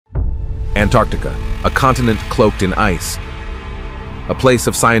Antarctica, a continent cloaked in ice. A place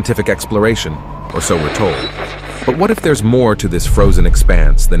of scientific exploration, or so we're told. But what if there's more to this frozen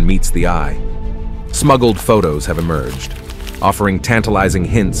expanse than meets the eye? Smuggled photos have emerged, offering tantalizing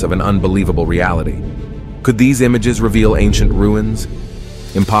hints of an unbelievable reality. Could these images reveal ancient ruins,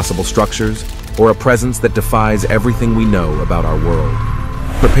 impossible structures, or a presence that defies everything we know about our world?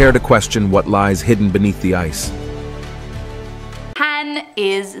 Prepare to question what lies hidden beneath the ice.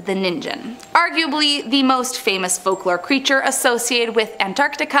 Is the Ningen. Arguably the most famous folklore creature associated with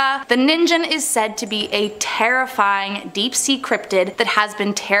Antarctica, the Ningen is said to be a terrifying deep-sea cryptid that has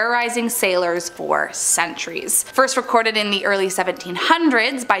been terrorizing sailors for centuries. First recorded in the early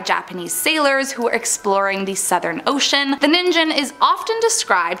 1700s by Japanese sailors who were exploring the Southern Ocean, the Ningen is often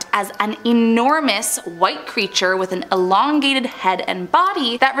described as an enormous white creature with an elongated head and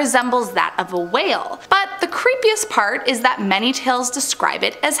body that resembles that of a whale. But the creepiest part is that many tales describe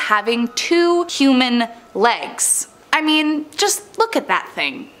it as having 2 human legs. I mean, just look at that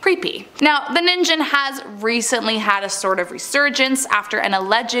thing. Creepy. Now, the Ningen has recently had a sort of resurgence after an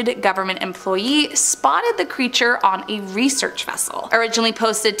alleged government employee spotted the creature on a research vessel. Originally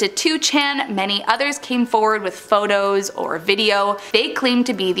posted to 2chan, many others came forward with photos or video. They claim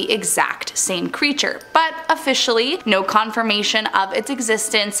to be the exact same creature, but officially, no confirmation of its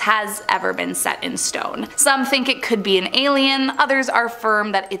existence has ever been set in stone. Some think it could be an alien, others are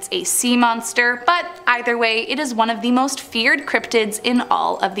firm that it's a sea monster, but either way, it is one of the most feared cryptids in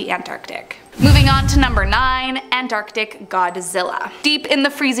all of the Antarctic. Moving on to number 9, Antarctic Godzilla. Deep in the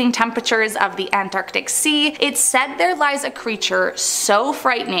freezing temperatures of the Antarctic Sea, it's said there lies a creature so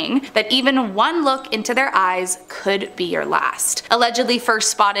frightening that even one look into their eyes could be your last. Allegedly first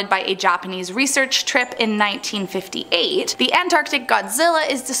spotted by a Japanese research trip in 1958, the Antarctic Godzilla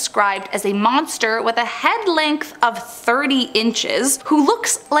is described as a monster with a head length of 30 inches who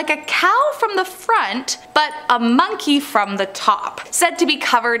looks like a cow from the front but a monkey from the top. Said to be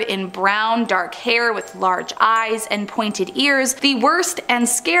covered in brown dark hair with large eyes and pointed ears, the worst and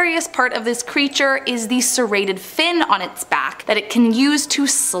scariest part of this creature is the serrated fin on its back that it can use to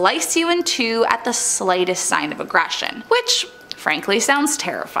slice you in two at the slightest sign of aggression, which frankly sounds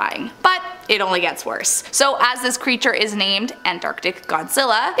terrifying. But it only gets worse. So as this creature is named Antarctic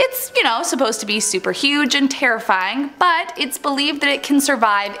Godzilla, it's, supposed to be super huge and terrifying, but it's believed that it can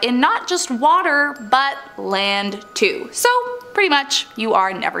survive in not just water, but land too. So pretty much you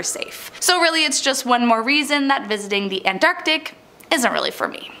are never safe. So really it's just one more reason that visiting the Antarctic isn't really for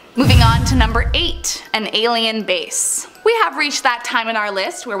me. Moving on to number 8, an alien base. We have reached that time in our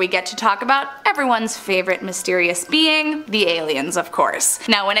list where we get to talk about everyone's favorite mysterious being, the aliens of course.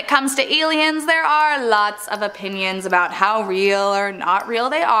 Now when it comes to aliens, there are lots of opinions about how real or not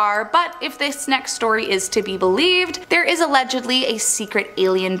real they are, but if this next story is to be believed, there is allegedly a secret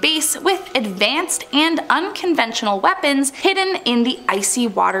alien base with advanced and unconventional weapons hidden in the icy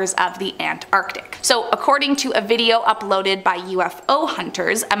waters of the Antarctic. So according to a video uploaded by UFO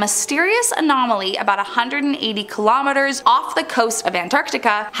hunters, a mysterious anomaly about 180 kilometers off the coast of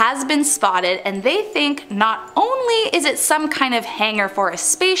Antarctica has been spotted, and they think not only is it some kind of hangar for a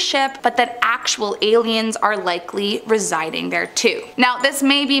spaceship, but that actual aliens are likely residing there too. Now this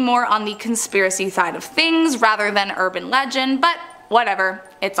may be more on the conspiracy side of things rather than urban legend, but whatever,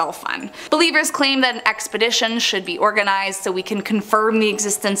 it's all fun. Believers claim that an expedition should be organized so we can confirm the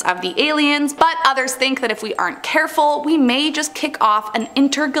existence of the aliens, but others think that if we aren't careful, we may just kick off an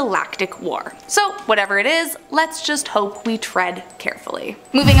intergalactic war. So whatever it is, let's just hope we tread carefully.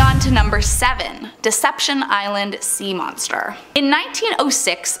 Moving on to number 7, Deception Island Sea Monster. In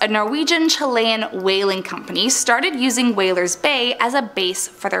 1906, a Norwegian-Chilean whaling company started using Whalers Bay as a base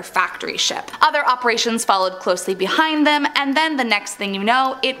for their factory ship. Other operations followed closely behind them, and then the next thing you know,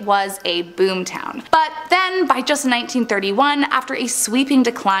 it was a boomtown. But then, by just 1931, after a sweeping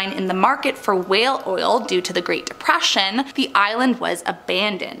decline in the market for whale oil due to the Great Depression, the island was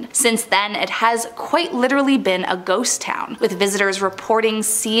abandoned. Since then, it has quite literally been a ghost town, with visitors reporting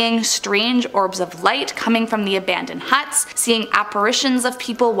seeing strange orbs of light coming from the abandoned huts, seeing apparitions of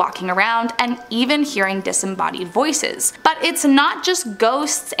people walking around, and even hearing disembodied voices. But it's not just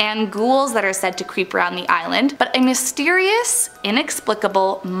ghosts and ghouls that are said to creep around the island, but a mysterious, inexplicable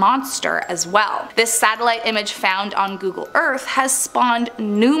monster as well. This satellite image found on Google Earth has spawned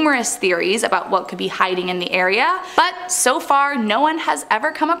numerous theories about what could be hiding in the area, but so far no one has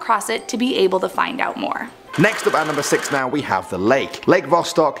ever come across it to be able to find out more. Next up at number 6 now we have the lake. Lake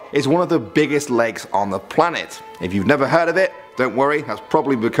Vostok is one of the biggest lakes on the planet. If you've never heard of it, Don't worry, that's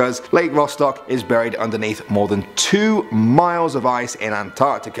probably because Lake Vostok is buried underneath more than 2 miles of ice in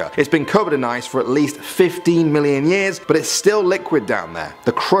Antarctica. It's been covered in ice for at least 15 million years, but it's still liquid down there.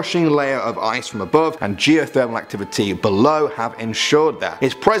 The crushing layer of ice from above and geothermal activity below have ensured that.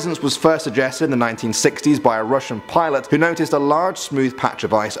 Its presence was first suggested in the 1960s by a Russian pilot who noticed a large smooth patch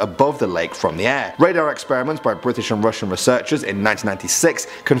of ice above the lake from the air. Radar experiments by British and Russian researchers in 1996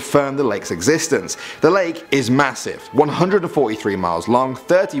 confirmed the lake's existence. The lake is massive, 143 miles long,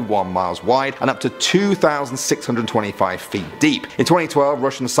 31 miles wide, and up to 2,625 feet deep. In 2012,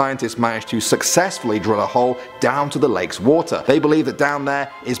 Russian scientists managed to successfully drill a hole down to the lake's water. They believe that down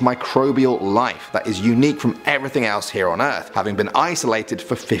there is microbial life that is unique from everything else here on Earth, having been isolated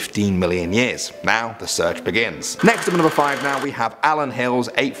for 15 million years. Now the search begins. Next up at number 5 now we have Allen Hills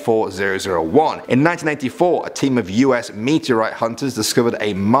 84001. In 1984, a team of US meteorite hunters discovered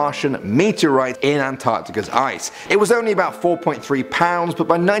a Martian meteorite in Antarctica's ice. It was only about 4.3 pounds, but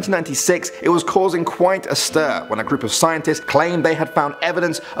by 1996 it was causing quite a stir when a group of scientists claimed they had found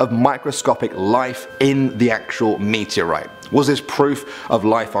evidence of microscopic life in the actual meteorite. Was this proof of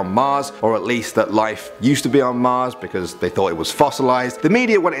life on Mars, or at least that life used to be on Mars because they thought it was fossilized? The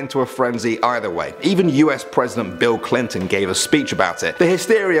media went into a frenzy either way. Even US President Bill Clinton gave a speech about it. The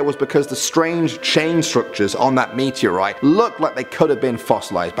hysteria was because the strange chain structures on that meteorite looked like they could have been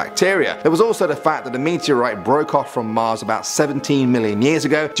fossilized bacteria. There was also the fact that the meteorite broke off from Mars about 17 million years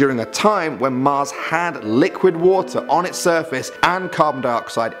ago during a time when Mars had liquid water on its surface and carbon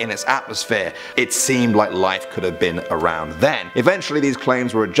dioxide in its atmosphere. It seemed like life could have been around then. Eventually these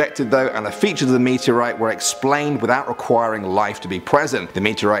claims were rejected though, and the features of the meteorite were explained without requiring life to be present. The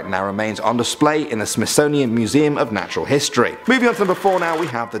meteorite now remains on display in the Smithsonian Museum of Natural History. Moving on to number 4 now, we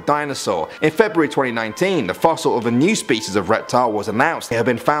have the dinosaur. In February 2019, the fossil of a new species of reptile was announced. It had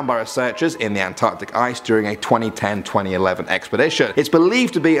been found by researchers in the Antarctic ice during a 2010-2011 expedition. It's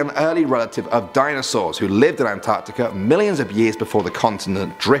believed to be an early relative of dinosaurs who lived in Antarctica millions of years before the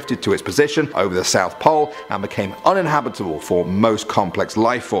continent drifted to its position over the South Pole and became uninhabitable for most complex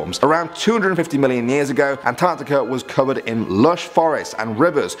life forms. Around 250 million years ago, Antarctica was covered in lush forests and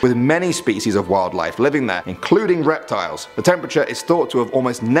rivers with many species of wildlife living there, including reptiles. The temperature is thought to have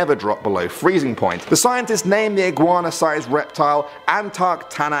almost never dropped below freezing point. The scientists named the iguana-sized reptile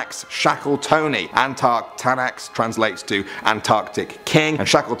Antarctanax shackletoni. Antarctanax translates to Antarctic King, and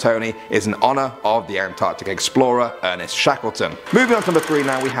Shackletoni is in honor of the Antarctic explorer Ernest Shackleton. Moving on to number 3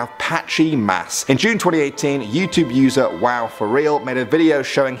 now, we have patchy mass. In June 2018, YouTube user Wow4Real made a video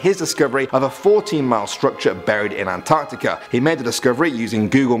showing his discovery of a 14-mile structure buried in Antarctica. He made the discovery using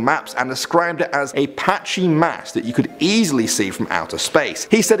Google Maps and described it as a patchy mass that you could easily see from outer space.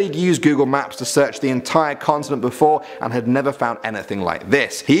 He said he'd used Google Maps to search the entire continent before and had never found anything like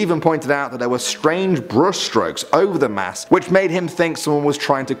this. He even pointed out that there were strange brush strokes over the mass, which made him think someone was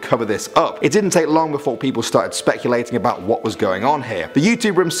trying to cover this up. It didn't take long before people started speculating about what was going on here. The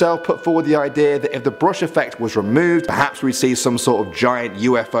YouTuber himself put forward the idea that if the brush effect was removed, perhaps we'd see some sort of giant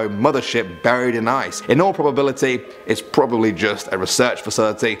UFO mothership buried in ice. In all probability, it's probably just a research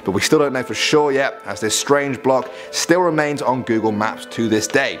facility, but we still don't know for sure yet, as this strange block still remains on Google Maps to this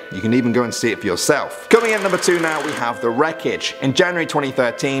day. You can even go and see it for yourself. Coming in at number 2 now, we have the wreckage. In January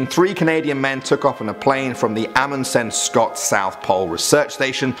 2013, 3 Canadian men took off in a plane from the Amundsen Scott South Pole Research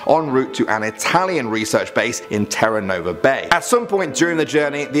Station en route to an Italian research base in Terra Nova Bay. At some point during the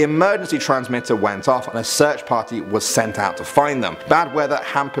journey, the emergency transmitter went off and a search party was sent out to find them. Bad weather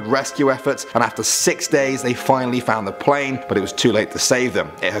hampered rescue efforts, and after 6 days they finally found the plane, but it was too late to save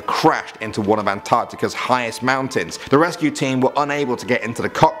them. It had crashed into one of Antarctica's highest mountains. The rescue team were unable to get into the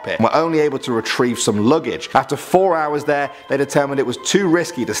cockpit and were only able to retrieve some luggage. After 4 hours there, they determined it was too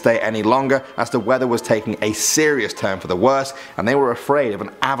risky to stay any longer as the weather was taking a serious turn for the worse, and they were afraid of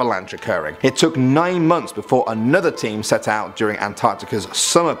an avalanche occurring. It took 9 months before another team set out during Antarctica's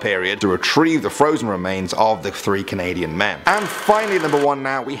summer period to retrieve the frozen remains of the 3 Canadian men. And finally, number 1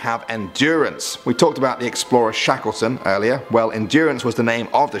 now, we have Endurance. We talked about the explorer Shackleton earlier. Well, Endurance was the name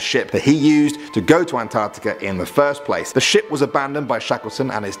of the ship that he used to go to Antarctica in the first place. The ship was abandoned by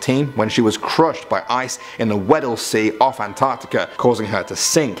Shackleton and his team when she was crushed by ice in the Weddell Sea off Antarctica, causing her to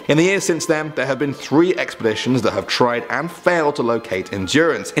sink. In the years since then, there have been 3 expeditions that have tried and failed to locate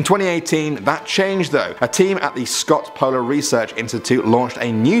Endurance. In 2018, that changed though. A team at the Scott Polar Research Institute launched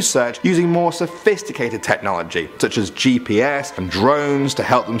a new search using more sophisticated technology, such such as GPS and drones to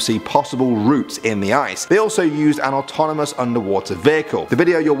help them see possible routes in the ice. They also used an autonomous underwater vehicle. The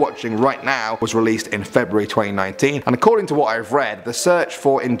video you're watching right now was released in February 2019, and according to what I've read, the search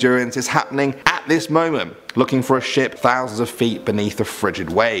for Endurance is happening at this moment, looking for a ship thousands of feet beneath the frigid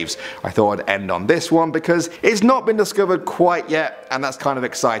waves. I thought I'd end on this one because it's not been discovered quite yet, and that's kind of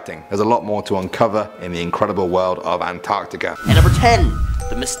exciting. There's a lot more to uncover in the incredible world of Antarctica. And number 10,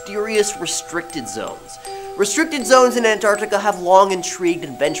 the mysterious restricted zones. Restricted zones in Antarctica have long intrigued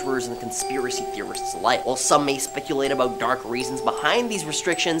adventurers and conspiracy theorists alike. While some may speculate about dark reasons behind these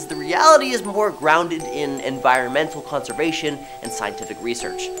restrictions, the reality is more grounded in environmental conservation and scientific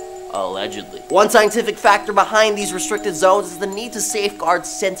research. Allegedly. One scientific factor behind these restricted zones is the need to safeguard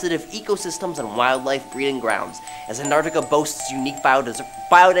sensitive ecosystems and wildlife breeding grounds, as Antarctica boasts unique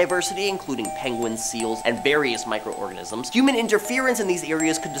biodiversity, including penguins, seals, and various microorganisms. Human interference in these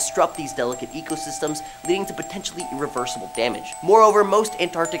areas could disrupt these delicate ecosystems, leading to potentially irreversible damage. Moreover, most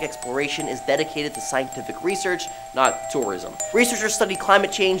Antarctic exploration is dedicated to scientific research, not tourism. Researchers study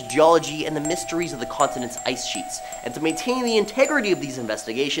climate change, geology, and the mysteries of the continent's ice sheets, and to maintain the integrity of these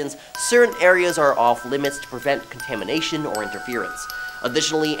investigations, certain areas are off limits to prevent contamination or interference.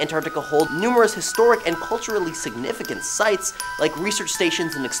 Additionally, Antarctica holds numerous historic and culturally significant sites like research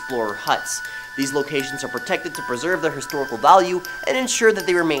stations and explorer huts. These locations are protected to preserve their historical value and ensure that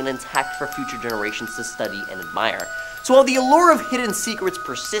they remain intact for future generations to study and admire. So while the allure of hidden secrets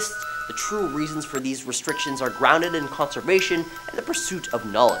persists, the true reasons for these restrictions are grounded in conservation and the pursuit of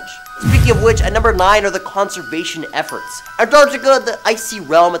knowledge. Speaking of which, at number 9 are the conservation efforts. Antarctica, the icy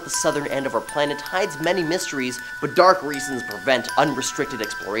realm at the southern end of our planet, hides many mysteries, but dark reasons prevent unrestricted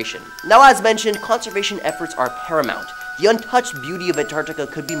exploration. Now, as mentioned, conservation efforts are paramount. The untouched beauty of Antarctica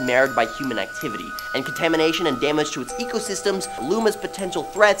could be marred by human activity, and contamination and damage to its ecosystems loom as potential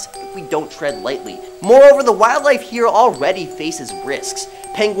threats if we don't tread lightly. Moreover, the wildlife here already faces risks.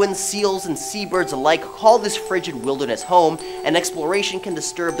 Penguins, seals, and seabirds alike call this frigid wilderness home, and exploration can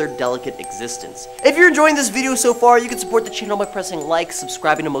disturb their delicate existence. If you're enjoying this video so far, you can support the channel by pressing like,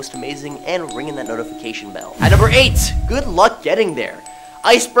 subscribing to Most Amazing, and ringing that notification bell. At number 8, good luck getting there.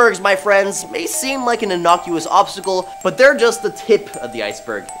 Icebergs, my friends, may seem like an innocuous obstacle, but they're just the tip of the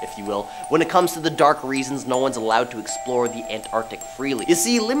iceberg, if you will, when it comes to the dark reasons no one's allowed to explore the Antarctic freely. You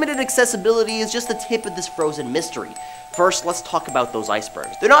see, limited accessibility is just the tip of this frozen mystery. First, let's talk about those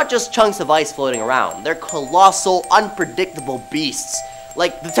icebergs. They're not just chunks of ice floating around, they're colossal, unpredictable beasts.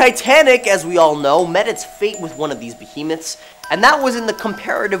 Like, the Titanic, as we all know, met its fate with one of these behemoths, and that was in the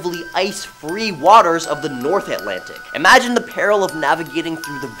comparatively ice-free waters of the North Atlantic. Imagine the peril of navigating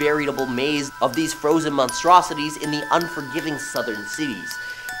through the veritable maze of these frozen monstrosities in the unforgiving southern seas.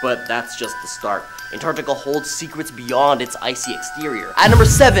 But that's just the start. Antarctica holds secrets beyond its icy exterior. At number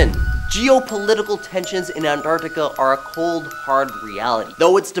 7, geopolitical tensions in Antarctica are a cold, hard reality.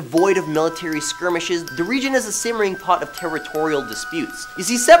 Though it's devoid of military skirmishes, the region is a simmering pot of territorial disputes. You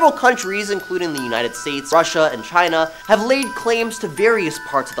see, several countries, including the United States, Russia, and China, have laid claims to various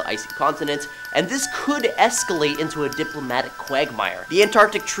parts of the icy continent, and this could escalate into a diplomatic quagmire. The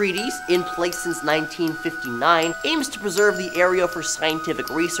Antarctic Treaty, in place since 1959, aims to preserve the area for scientific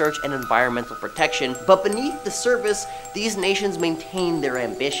research and environmental protection, but beneath the surface, these nations maintain their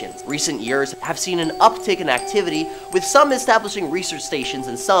ambitions. Recent years have seen an uptick in activity, with some establishing research stations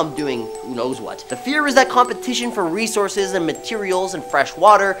and some doing who knows what. The fear is that competition for resources and materials and fresh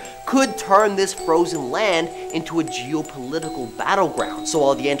water could turn this frozen land into a geopolitical battleground. So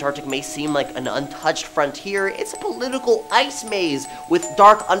while the Antarctic may seem like an untouched frontier, it's a political ice maze with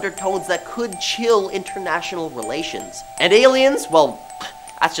dark undertones that could chill international relations. And aliens? Well,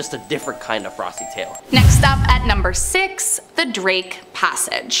 that's just a different kind of frosty tale. Next up at number 6, the Drake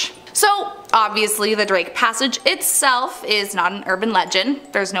Passage. So, obviously the Drake Passage itself is not an urban legend,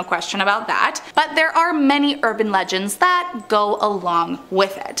 there's no question about that, but there are many urban legends that go along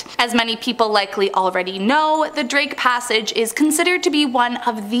with it. As many people likely already know, the Drake Passage is considered to be one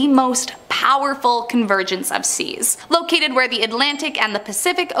of the most powerful convergence of seas. Located where the Atlantic and the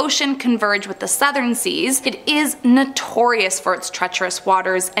Pacific Ocean converge with the southern seas, it is notorious for its treacherous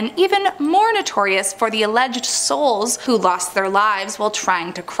waters, and even more notorious for the alleged souls who lost their lives while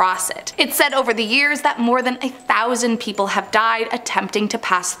trying to cross it. It's said over the years that more than 1,000 people have died attempting to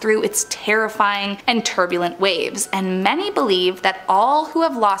pass through its terrifying and turbulent waves, and many believe that all who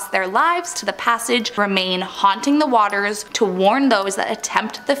have lost their lives to the passage remain haunting the waters to warn those that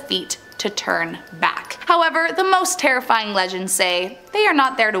attempt the feat to turn back. However, the most terrifying legends say they are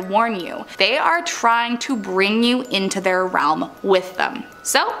not there to warn you. They are trying to bring you into their realm with them.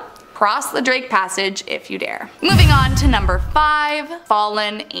 So, cross the Drake Passage if you dare. Moving on to number 5,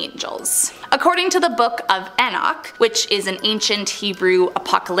 fallen angels. According to the book of Enoch, which is an ancient Hebrew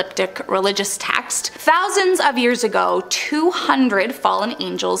apocalyptic religious text, thousands of years ago, 200 fallen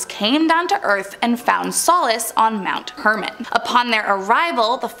angels came down to earth and found solace on Mount Hermon. Upon their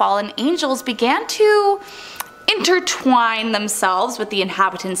arrival, the fallen angels began to intertwine themselves with the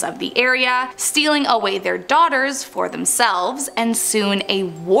inhabitants of the area, stealing away their daughters for themselves, and soon a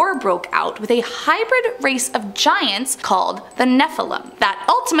war broke out with a hybrid race of giants called the Nephilim that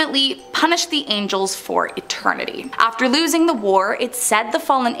ultimately punished the angels for eternity. After losing the war, it's said the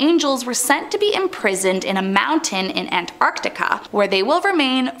fallen angels were sent to be imprisoned in a mountain in Antarctica, where they will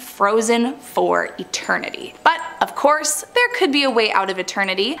remain frozen for eternity. But of course, there could be a way out of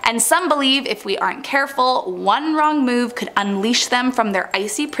eternity, and some believe if we aren't careful, one wrong move could unleash them from their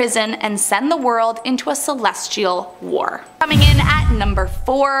icy prison and send the world into a celestial war. Coming in at number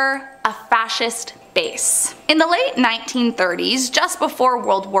 4, a fascist base. In the late 1930s, just before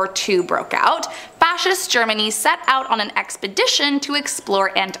World War II broke out, fascist Germany set out on an expedition to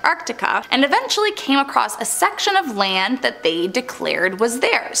explore Antarctica and eventually came across a section of land that they declared was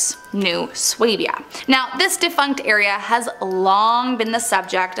theirs, New Swabia. Now, this defunct area has long been the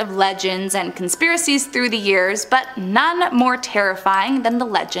subject of legends and conspiracies through the years, but none more terrifying than the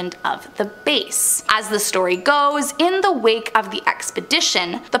legend of the base. As the story goes, in the wake of the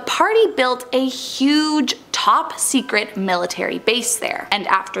expedition, the party built a huge top secret military base there, and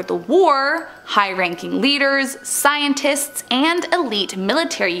after the war, high-ranking leaders, scientists, and elite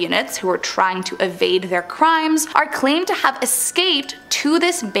military units who were trying to evade their crimes are claimed to have escaped to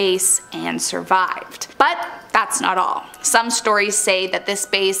this base and survived. But that's not all. Some stories say that this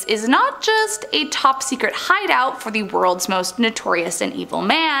base is not just a top secret hideout for the world's most notorious and evil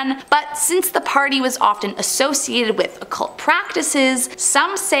man, but since the party was often associated with occult practices,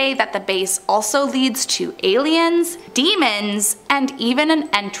 some say that the base also leads to aliens, demons, and even an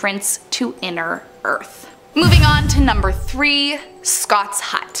entrance to inner Earth. Moving on to number 3, Scott's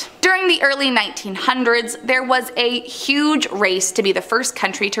Hut. During the early 1900s, there was a huge race to be the first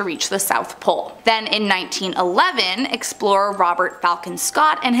country to reach the South Pole. Then in 1911, explorer Robert Falcon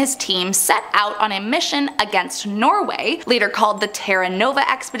Scott and his team set out on a mission against Norway, later called the Terra Nova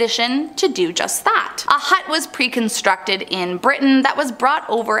Expedition, to do just that. A hut was pre-constructed in Britain that was brought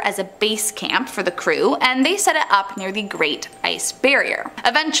over as a base camp for the crew, and they set it up near the Great Ice Barrier.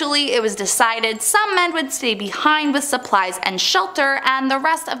 Eventually, it was decided some men would stay behind with supplies and shelter, and the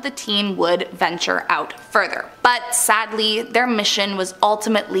rest of the team would venture out further. But sadly, their mission was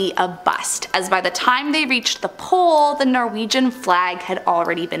ultimately a bust, as by the time they reached the pole, the Norwegian flag had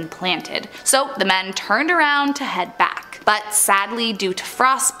already been planted. So the men turned around to head back. But sadly, due to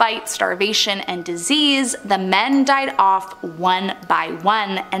frostbite, starvation, and disease, the men died off one by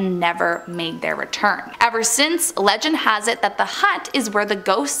one and never made their return. Ever since, legend has it that the hut is where the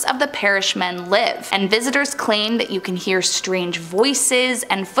ghosts of the perished men live, and visitors claim that you can hear strange voices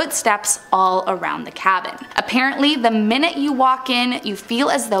and footsteps all around the cabin. Apparently, the minute you walk in, you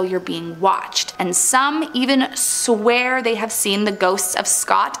feel as though you're being watched, and some even swear they have seen the ghosts of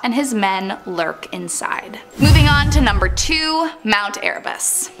Scott and his men lurk inside. Moving on to number 2, Mount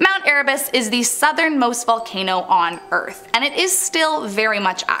Erebus. Mount Erebus is the southernmost volcano on Earth, and it is still very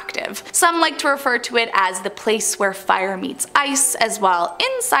much active. Some like to refer to it as the place where fire meets ice, as while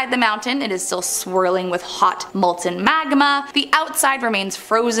inside the mountain it is still swirling with hot molten magma, the outside remains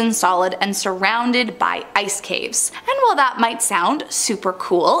frozen solid and surrounded by ice caves. And while that might sound super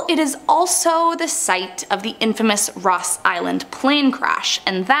cool, it is also the site of the infamous Ross Island plane crash,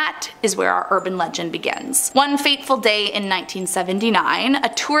 and that is where our urban legend begins. One fateful day in 1979, a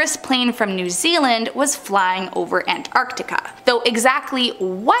tourist plane from New Zealand was flying over Antarctica. Though exactly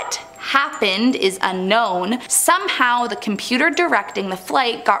what happened is unknown, somehow the computer directing the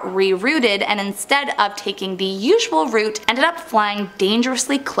flight got rerouted, and instead of taking the usual route, ended up flying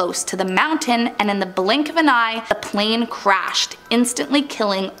dangerously close to the mountain, and in the blink of an eye, the plane crashed, instantly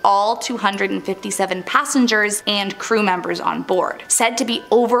killing all 257 passengers and crew members on board. Said to be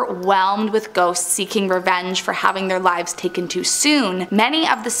overwhelmed with ghosts seeking revenge for having their lives taken too soon, many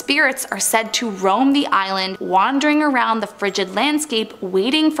of the spirits are said to roam the island, wandering around the frigid landscape,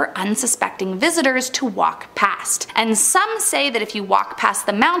 waiting for unsuspecting visitors to walk past. And some say that if you walk past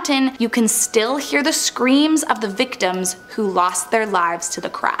the mountain, you can still hear the screams of the victims who lost their lives to the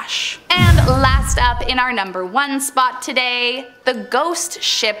crash. And last up in our number 1 spot today, the ghost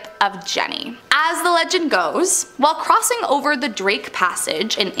ship of Jenny. As the legend goes, while crossing over the Drake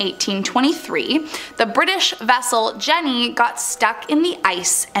Passage in 1823, the British vessel Jenny got stuck in the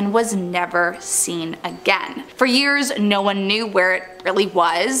ice and was never seen again. For years, no one knew where it really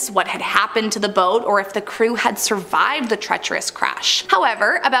was, what had happened to the boat, or if the crew had survived the treacherous crash.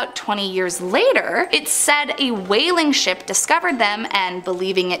 However, about 20 years later, it's said a whaling ship discovered them and,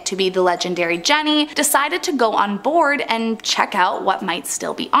 believing it to be the legendary Jenny, decided to go on board and check out what might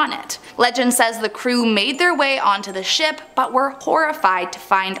still be on it. Legend says the crew made their way onto the ship, but were horrified to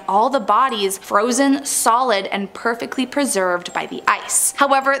find all the bodies frozen solid and perfectly preserved by the ice.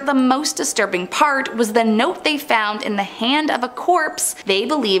 However, the most disturbing part was the note they found in the hand of a corpse they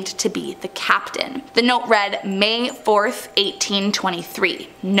believed to be the captain. The note read, May 4th, 1823.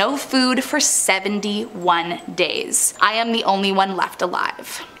 No food for 71 days. I am the only one left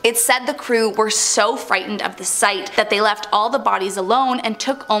alive. It said the crew were so frightened of the sight that they left all the bodies alone and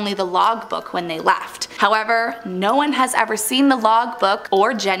took only the logbook when they left. However, no one has ever seen the logbook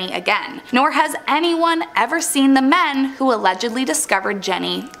or Jenny again, nor has anyone ever seen the men who allegedly discovered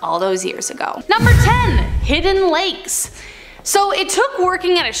Jenny all those years ago. Number 10. Hidden lakes. So it took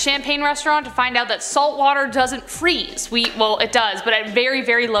working at a champagne restaurant to find out that salt water doesn't freeze. Well, it does, but at very,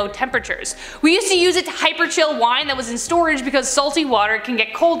 very low temperatures. We used to use it to hyperchill wine that was in storage because salty water can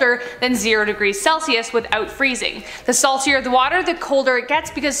get colder than 0 degrees Celsius without freezing. The saltier the water, the colder it gets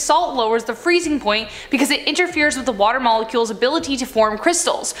because salt lowers the freezing point because it interferes with the water molecule's ability to form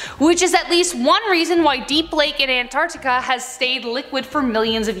crystals, which is at least one reason why Deep Lake in Antarctica has stayed liquid for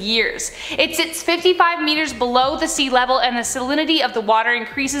millions of years. It sits 55 meters below the sea level, and the salinity of the water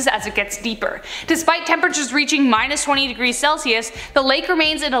increases as it gets deeper. Despite temperatures reaching minus 20 degrees Celsius, the lake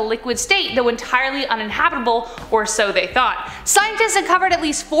remains in a liquid state, though entirely uninhabitable, or so they thought. Scientists uncovered at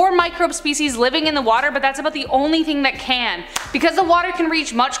least 4 microbe species living in the water, but that's about the only thing that can. Because the water can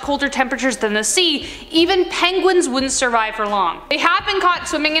reach much colder temperatures than the sea, even penguins wouldn't survive for long. They have been caught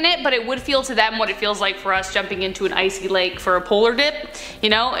swimming in it, but it would feel to them what it feels like for us jumping into an icy lake for a polar dip. You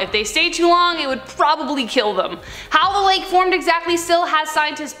know, if they stay too long, it would probably kill them. How the lake formed exactly still has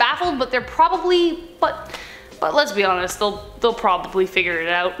scientists baffled, but they're probably, but let's be honest, they'll probably figure it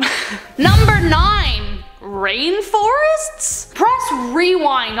out. Number 9. Rainforests? Press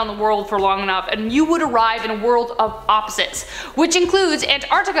rewind on the world for long enough and you would arrive in a world of opposites, which includes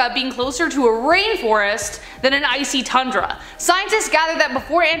Antarctica being closer to a rainforest than an icy tundra. Scientists gather that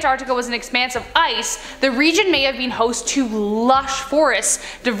before Antarctica was an expanse of ice, the region may have been host to lush forests,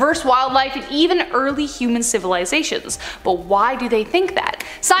 diverse wildlife, and even early human civilizations. But why do they think that?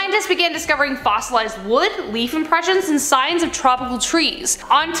 Scientists began discovering fossilized wood, leaf impressions, and signs of tropical trees.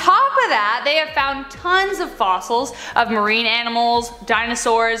 On top of that, they have found tons of fossils of marine animals,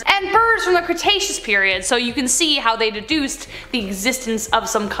 dinosaurs, and birds from the Cretaceous period, so you can see how they deduced the existence of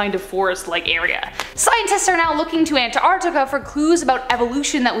some kind of forest-like area. Scientists are now looking to Antarctica for clues about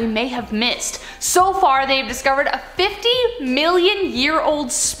evolution that we may have missed. So far, they have discovered a 50-million-year-old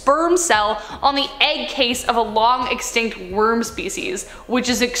sperm cell on the egg case of a long-extinct worm species, which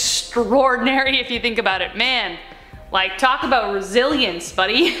is extraordinary if you think about it. Man, like, talk about resilience,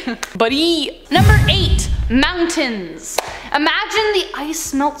 buddy. Number 8. Mountains. Imagine the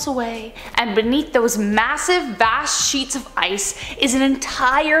ice melts away, and beneath those massive, vast sheets of ice is an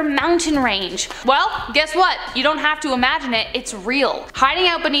entire mountain range. Well, guess what? You don't have to imagine it, it's real. Hiding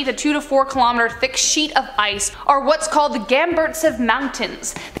out beneath a 2 to 4 kilometer thick sheet of ice are what's called the Gamburtsev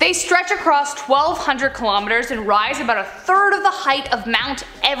Mountains. They stretch across 1,200 kilometers and rise about a third of the height of Mount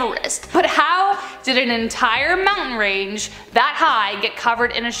Everest. But how did an entire mountain range that high get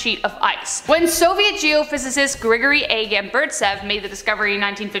covered in a sheet of ice? When Soviet geophysicist Grigory A. Gamburtsev made the discovery in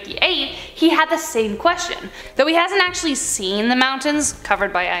 1958, he had the same question, though he hasn't actually seen the mountains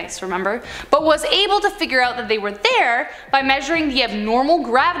covered by ice, remember, but was able to figure out that they were there by measuring the abnormal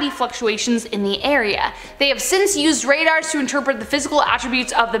gravity fluctuations in the area. They have since used radars to interpret the physical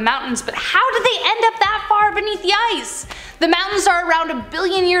attributes of the mountains, but how did they end up that far beneath the ice? The mountains are around 1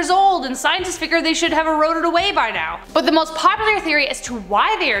 billion years old, and scientists figure they should have eroded away by now. But the most popular theory as to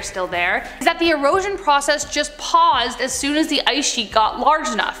why they are still there is that the erosion process just paused as soon as the ice sheet got large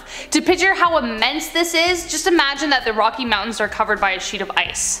enough. To picture how immense this is, just imagine that the Rocky Mountains are covered by a sheet of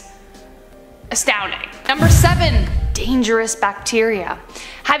ice. Astounding. Number 7. Dangerous bacteria.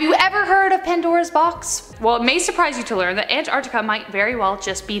 Have you ever heard of Pandora's box? Well, it may surprise you to learn that Antarctica might very well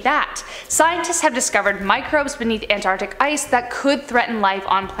just be that. Scientists have discovered microbes beneath Antarctic ice that could threaten life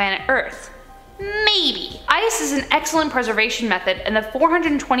on planet Earth. Maybe. Ice is an excellent preservation method, and the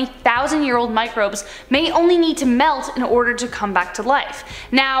 420,000-year-old microbes may only need to melt in order to come back to life.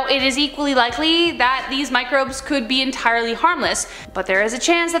 Now, it is equally likely that these microbes could be entirely harmless, but there is a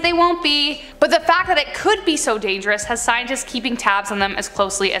chance that they won't be. But the fact that it could be so dangerous has scientists keeping tabs on them as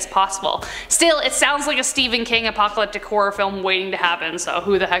closely as possible. Still, it sounds like a Stephen King apocalyptic horror film waiting to happen, so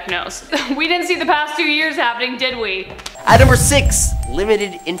who the heck knows. We didn't see the past 2 years happening, did we? At number 6,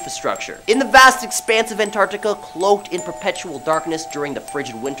 limited infrastructure. In the vast expanse of Antarctica, cloaked in perpetual darkness during the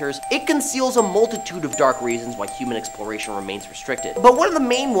frigid winters, it conceals a multitude of dark reasons why human exploration remains restricted. But one of the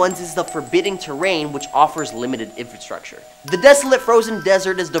main ones is the forbidding terrain, which offers limited infrastructure. The desolate frozen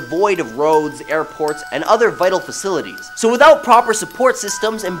desert is devoid of roads, airports, and other vital facilities. So without proper support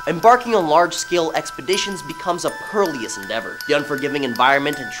systems, embarking on large-scale expeditions becomes a perilous endeavor. The unforgiving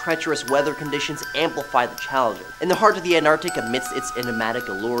environment and treacherous weather conditions amplify the challenger. In the heart of the Antarctic, amidst its enigmatic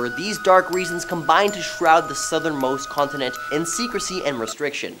allure, these dark reasons combine to shroud the southernmost continent in secrecy and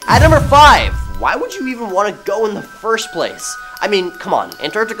restriction. At number 5, why would you even want to go in the first place? I mean, come on,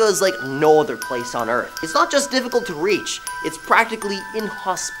 Antarctica is like no other place on Earth. It's not just difficult to reach, it's practically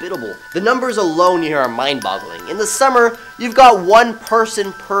inhospitable. The numbers alone here are mind-boggling. In the summer, you've got 1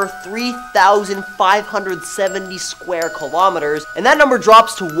 person per 3,570 square kilometers, and that number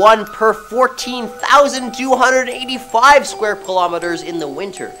drops to 1 per 14,285 square kilometers in the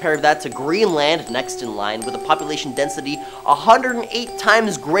winter. Compare that to Greenland, next in line, with a population density 108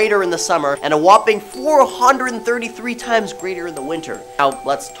 times greater in the summer, and a whopping 433 times greater in the winter. Now,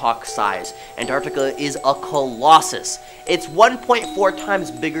 let's talk size. Antarctica is a colossus. It's 1.4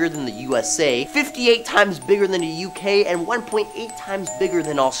 times bigger than the USA, 58 times bigger than the UK, and 1.8 times bigger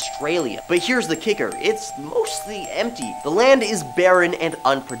than Australia. But here's the kicker, it's mostly empty. The land is barren and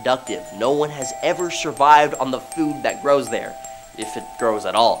unproductive. No one has ever survived on the food that grows there, if it grows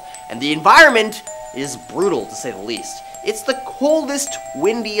at all. And the environment is brutal, to say the least. It's the coldest,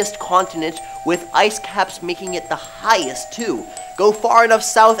 windiest continent, with ice caps making it the highest too. Go far enough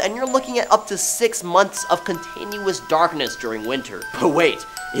south and you're looking at up to 6 months of continuous darkness during winter. But wait,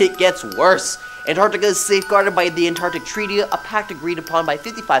 it gets worse. Antarctica is safeguarded by the Antarctic Treaty, a pact agreed upon by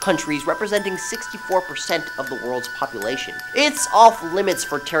 55 countries representing 64% of the world's population. It's off limits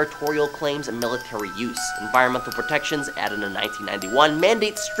for territorial claims and military use. Environmental protections, added in 1991,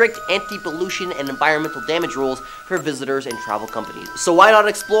 mandate strict anti-pollution and environmental damage rules for visitors and travel companies. So why not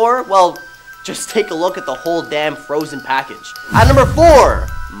explore? Well, just take a look at the whole damn frozen package. At number 4,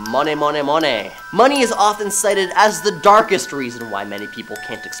 money, money, money. Money is often cited as the darkest reason why many people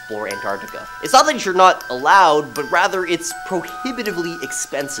can't explore Antarctica. It's not that you're not allowed, but rather it's prohibitively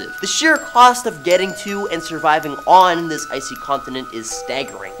expensive. The sheer cost of getting to and surviving on this icy continent is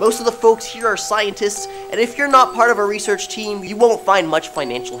staggering. Most of the folks here are scientists, and if you're not part of a research team, you won't find much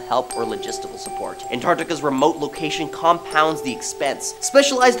financial help or logistical support. Antarctica's remote location compounds the expense.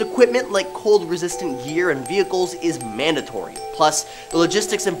 Specialized equipment like cold-resistant gear and vehicles is mandatory. Plus, the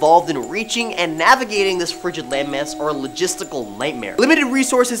logistics involved in reaching and navigating this frigid landmass are a logistical nightmare. Limited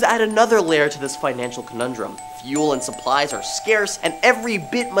resources add another layer to this financial conundrum. Fuel and supplies are scarce, and every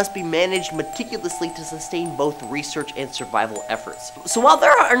bit must be managed meticulously to sustain both research and survival efforts. So while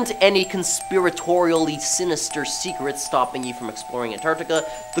there aren't any conspiratorially sinister secrets stopping you from exploring Antarctica,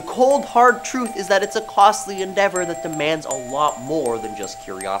 the cold, hard truth is that it's a costly endeavor that demands a lot more than just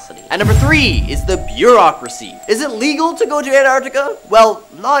curiosity. And number 3 is the bureaucracy. Is it legal to go to Antarctica? Well,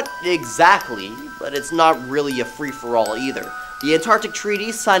 not exactly, but it's not really a free-for-all either. The Antarctic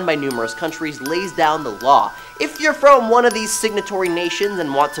Treaty, signed by numerous countries, lays down the law. If you're from one of these signatory nations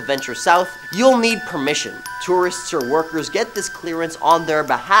and want to venture south, you'll need permission. Tourists or workers get this clearance on their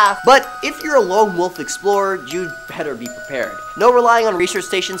behalf, but if you're a lone wolf explorer, you'd better be prepared. No relying on research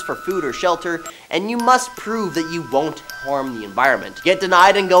stations for food or shelter, and you must prove that you won't harm the environment. Get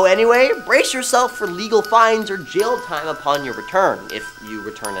denied and go anyway? Brace yourself for legal fines or jail time upon your return, if you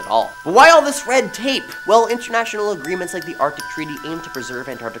return at all. But why all this red tape? Well, international agreements like the Arctic Treaty aim to preserve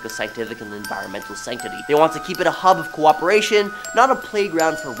Antarctica's scientific and environmental sanctity. They want to keep it a hub of cooperation, not a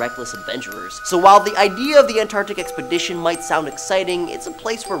playground for reckless adventurers. So while the idea of the Antarctic expedition might sound exciting, it's a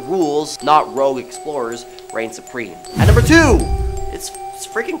place where rules, not rogue explorers, reign supreme. At number 2, it's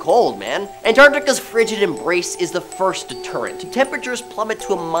freaking cold, man. Antarctica's frigid embrace is the first deterrent. Temperatures plummet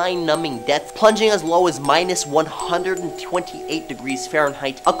to a mind-numbing depth, plunging as low as minus 128 degrees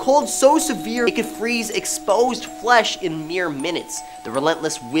Fahrenheit. A cold so severe it could freeze exposed flesh in mere minutes. The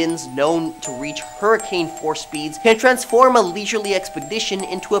relentless winds, known to reach hurricane force speeds, can transform a leisurely expedition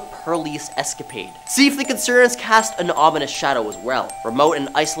into a perilous escapade. Safety concerns cast an ominous shadow as well. Remote and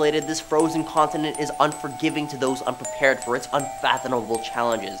isolated, this frozen continent is unforgiving to those unprepared for its unfathomable challenges.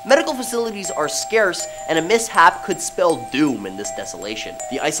 challenges. Medical facilities are scarce, and a mishap could spell doom in this desolation.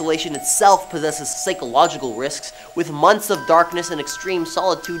 The isolation itself possesses psychological risks, with months of darkness and extreme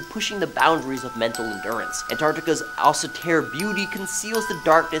solitude pushing the boundaries of mental endurance. Antarctica's austere beauty conceals the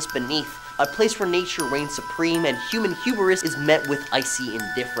darkness beneath, a place where nature reigns supreme and human hubris is met with icy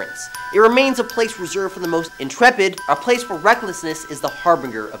indifference. It remains a place reserved for the most intrepid, a place where recklessness is the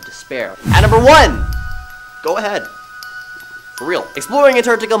harbinger of despair. At number 1, go ahead. For real. Exploring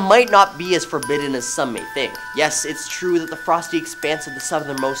Antarctica might not be as forbidden as some may think. Yes, it's true that the frosty expanse of the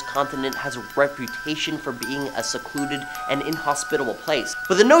southernmost continent has a reputation for being a secluded and inhospitable place,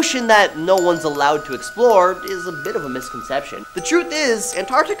 but the notion that no one's allowed to explore is a bit of a misconception. The truth is,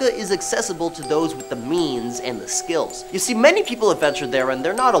 Antarctica is accessible to those with the means and the skills. You see, many people have ventured there and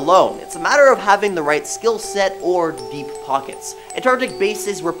they're not alone. It's a matter of having the right skill set or deep pockets. Antarctic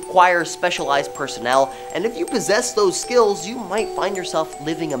bases require specialized personnel, and if you possess those skills, you might find yourself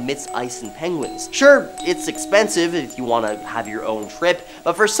living amidst ice and penguins. Sure, it's expensive if you want to have your own trip,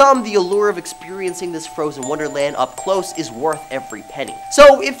 but for some, the allure of experiencing this frozen wonderland up close is worth every penny.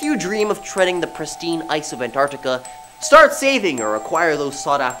 So if you dream of treading the pristine ice of Antarctica, start saving or acquire those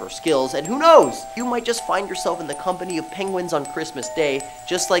sought-after skills, and who knows, you might just find yourself in the company of penguins on Christmas Day,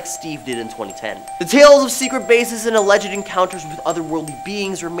 just like Steve did in 2010. The tales of secret bases and alleged encounters with otherworldly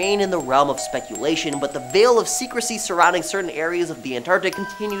beings remain in the realm of speculation, but the veil of secrecy surrounding certain areas of the Antarctic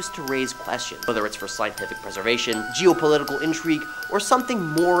continues to raise questions. Whether it's for scientific preservation, geopolitical intrigue, or something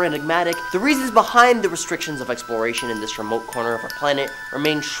more enigmatic, the reasons behind the restrictions of exploration in this remote corner of our planet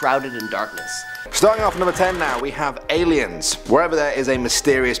remain shrouded in darkness. Starting off number 10 now, we have aliens. Wherever there is a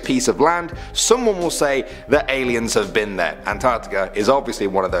mysterious piece of land, someone will say that aliens have been there. Antarctica is obviously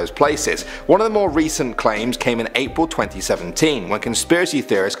one of those places. One of the more recent claims came in April 2017, when conspiracy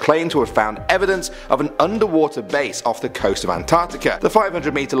theorists claimed to have found evidence of an underwater base off the coast of Antarctica. The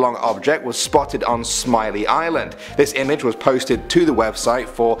 500-meter long object was spotted on Smiley Island. This image was posted to the website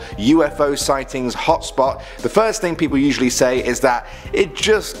for UFO sightings hotspot. The first thing people usually say is that it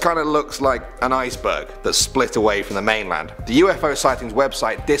just kind of looks like an iceberg that's split away from the mainland. The UFO sightings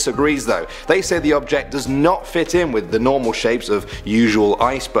website disagrees though. They say the object does not fit in with the normal shapes of usual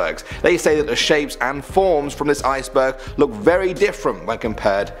icebergs. They say that the shapes and forms from this iceberg look very different when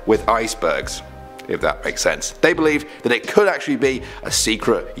compared with icebergs, if that makes sense. They believe that it could actually be a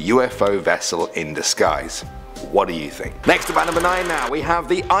secret UFO vessel in disguise. What do you think? Next up at number 9 now, we have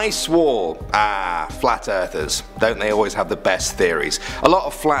the ice wall. Flat earthers. Don't they always have the best theories? A lot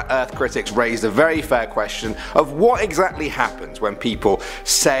of flat earth critics raised a very fair question of what exactly happens when people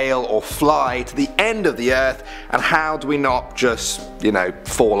sail or fly to the end of the earth, and how do we not just,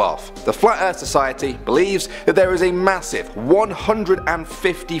 fall off? The Flat Earth Society believes that there is a massive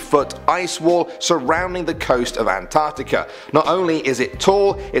 150-foot ice wall surrounding the coast of Antarctica. Not only is it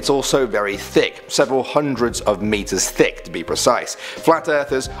tall, it's also very thick, several hundreds of meters thick to be precise. Flat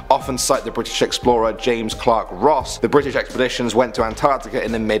earthers often cite the British explorer James Clark Ross. The British expeditions went to Antarctica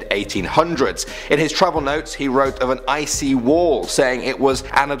in the mid-1800s. In his travel notes, he wrote of an icy wall, saying it was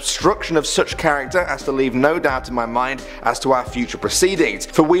an obstruction of such character as to leave no doubt in my mind as to our future proceedings,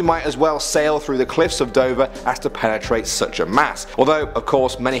 for we might as well sail through the cliffs of Dover as to penetrate such a mass. Although, of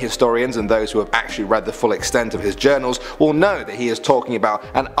course, many historians and those who have actually read the full extent of his journals will know that he is talking about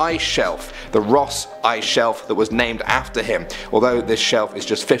an ice shelf, the Ross ice shelf that was named after him, although this shelf is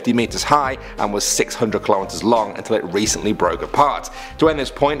just 50 meters high and was 600 kilometers long until it recently broke apart. To end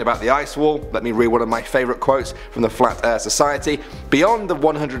this point about the ice wall, let me read one of my favorite quotes from the Flat Earth Society. Beyond the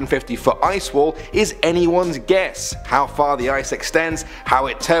 150-foot ice wall is anyone's guess. How far the ice extends, how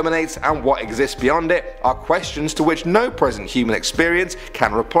it terminates, and what exists beyond it are questions to which no present human experience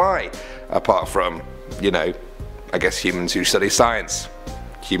can reply, apart from, I guess humans who study science,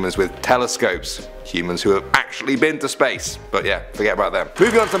 humans with telescopes, humans who have actually been to space. But yeah, forget about them.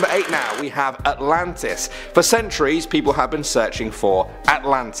 Moving on to number 8 now, we have Atlantis. For centuries, people have been searching for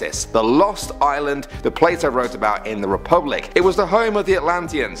Atlantis, the lost island that Plato wrote about in the Republic. It was the home of the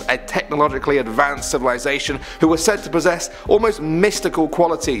Atlanteans, a technologically advanced civilization who were said to possess almost mystical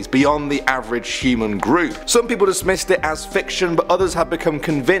qualities beyond the average human group. Some people dismissed it as fiction, but others have become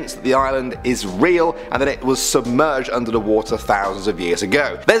convinced that the island is real and that it was submerged under the water thousands of years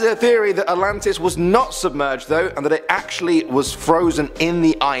ago. There's a theory that Atlantis was not submerged though, and that it actually was frozen in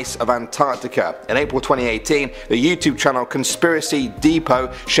the ice of Antarctica. In April 2018, the YouTube channel Conspiracy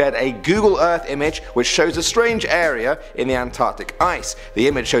Depot shared a Google Earth image which shows a strange area in the Antarctic ice. The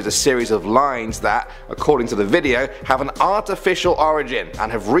image shows a series of lines that, according to the video, have an artificial origin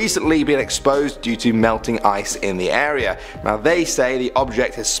and have recently been exposed due to melting ice in the area. Now they say the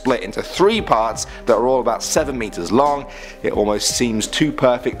object is split into 3 parts that are all about 7 meters long. It almost seems too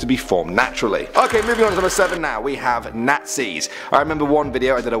perfect to be formed naturally. Okay, moving on to number 7 now, we have Nazis. I remember one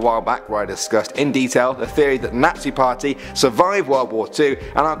video I did a while back where I discussed in detail the theory that the Nazi Party survived World War II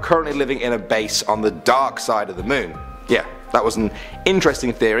and are currently living in a base on the dark side of the moon. Yeah, that was an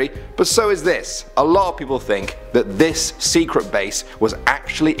interesting theory, but so is this. A lot of people think that this secret base was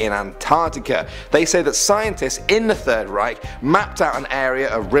actually in Antarctica. They say that scientists in the Third Reich mapped out an area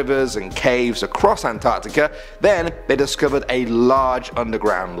of rivers and caves across Antarctica, then they discovered a large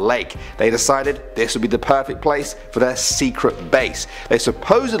underground lake. They decided this would be the perfect place for their secret base. They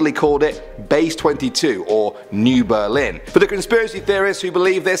supposedly called it Base 22 or New Berlin. For the conspiracy theorists who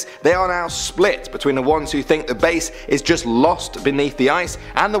believe this, they are now split between the ones who think the base is just lost beneath the ice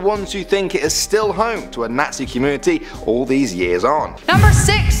and the ones who think it is still home to a Nazi community all these years on. Number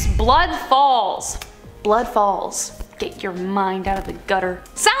 6. Blood Falls. Blood Falls. Get your mind out of the gutter.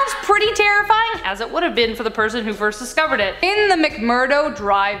 Sounds pretty terrifying, as it would have been for the person who first discovered it. In the McMurdo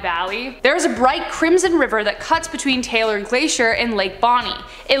Dry Valley, there's a bright crimson river that cuts between Taylor Glacier and Lake Bonny.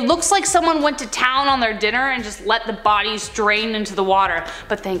 It looks like someone went to town on their dinner and just let the bodies drain into the water,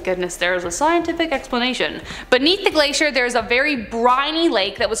 but thank goodness there is a scientific explanation. Beneath the glacier there's a very briny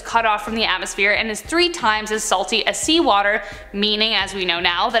lake that was cut off from the atmosphere and is 3 times as salty as seawater, meaning, as we know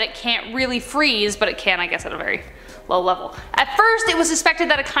now, that it can't really freeze, but it can, I guess, at a very low level. At first it was suspected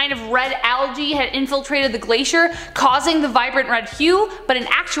that a kind of red algae had infiltrated the glacier, causing the vibrant red hue, but in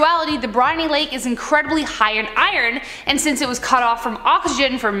actuality the briny lake is incredibly high in iron, and since it was cut off from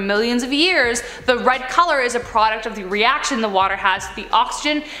oxygen for millions of years, the red color is a product of the reaction the water has to the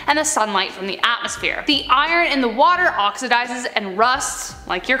oxygen and the sunlight from the atmosphere. The iron in the water oxidizes and rusts,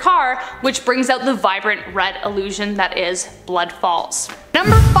 like your car, which brings out the vibrant red illusion that is Blood Falls.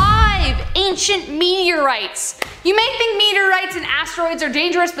 Number 5. Ancient meteorites. You may think meteorites and asteroids are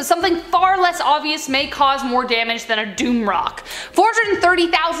dangerous, but something far less obvious may cause more damage than a doom rock.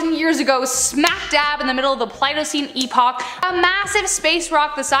 430,000 years ago, smack dab in the middle of the Pleistocene epoch, a massive space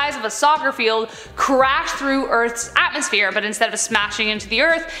rock the size of a soccer field crashed through Earth's atmosphere, but instead of smashing into the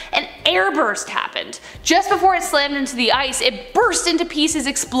Earth, an airburst happened. Just before it slammed into the ice, it burst into pieces,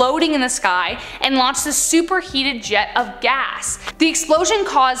 exploding in the sky, and launched a superheated jet of gas. The explosion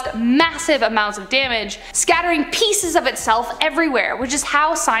caused massive amounts of damage, scattering pieces of itself everywhere, which is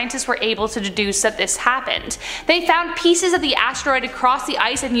how scientists were able to deduce that this happened. They found pieces of the asteroid across the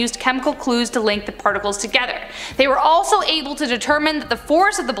ice and used chemical clues to link the particles together. They were also able to determine that the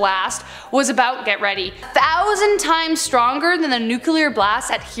force of the blast was about, get ready, 1,000 times stronger than the nuclear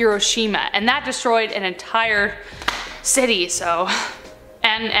blast at Hiroshima, and that destroyed an entire city, so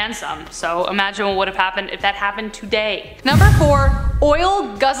imagine what would have happened if that happened today. Number 4.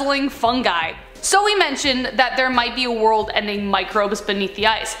 Oil guzzling fungi. So we mentioned that there might be a world-ending microbes beneath the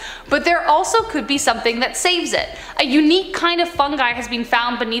ice, but there also could be something that saves it. A unique kind of fungi has been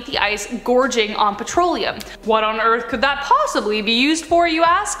found beneath the ice gorging on petroleum. What on earth could that possibly be used for, you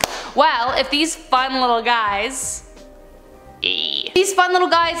ask? Well, if these fun little guys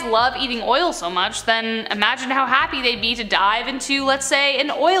love eating oil so much, then imagine how happy they'd be to dive into, let's say, an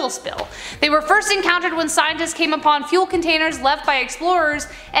oil spill. They were first encountered when scientists came upon fuel containers left by explorers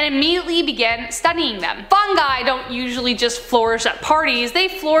and immediately began studying them. Fungi don't usually just flourish at parties, they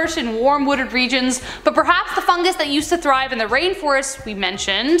flourish in warm wooded regions, but perhaps the fungus that used to thrive in the rainforests we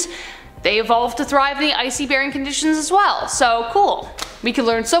mentioned, they evolved to thrive in the icy barren conditions as well. So cool. We could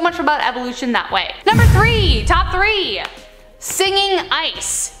learn so much about evolution that way. Number 3, top 3. Singing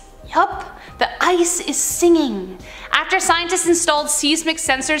ice. Yup, the ice is singing. After scientists installed seismic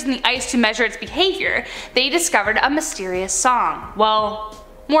sensors in the ice to measure its behavior, they discovered a mysterious song. Well,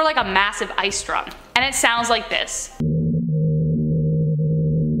 more like a massive ice drum. And it sounds like this.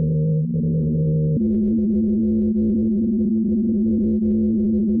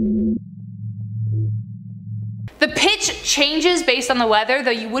 The pitch changes based on the weather, though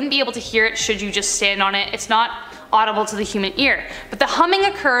you wouldn't be able to hear it should you just stand on it. It's not audible to the human ear, but the humming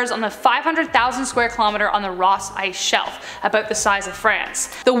occurs on the 500,000 square kilometer on the Ross Ice Shelf, about the size of France.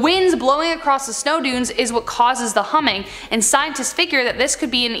 The winds blowing across the snow dunes is what causes the humming, and scientists figure that this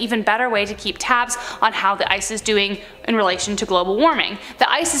could be an even better way to keep tabs on how the ice is doing in relation to global warming. The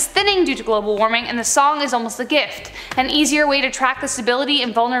ice is thinning due to global warming, and the song is almost a gift, an easier way to track the stability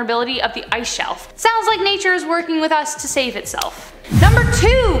and vulnerability of the ice shelf. Sounds like nature is working with us to save itself. Number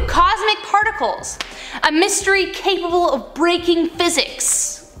 2. Cosmic particles. A mystery capable of breaking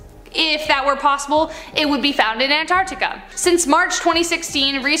physics. If that were possible, it would be found in Antarctica. Since March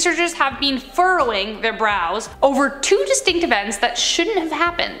 2016, researchers have been furrowing their brows over 2 distinct events that shouldn't have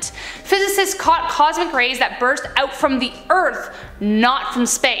happened. Physicists caught cosmic rays that burst out from the Earth, not from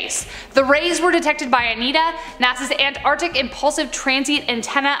space. The rays were detected by ANITA, NASA's Antarctic Impulsive Transient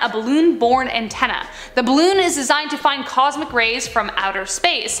Antenna, a balloon-borne antenna. The balloon is designed to find cosmic rays from outer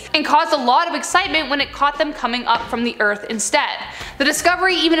space, and caused a lot of excitement when it caught them coming up from the Earth instead. The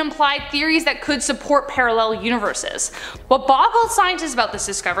discovery even implied theories that could support parallel universes. What boggled scientists about this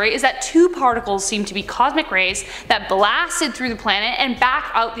discovery is that 2 particles seem to be cosmic rays that blasted through the planet and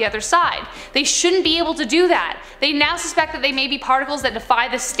back out the other side. They shouldn't be able to do that. They now suspect that they may be particles that defy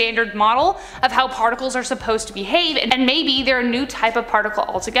the standard model of how particles are supposed to behave, and maybe they're a new type of particle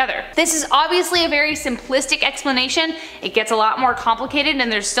altogether. This is obviously a very simplistic explanation. It gets a lot more complicated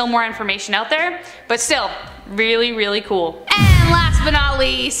and there's still more information out there, but still, really cool. And last but not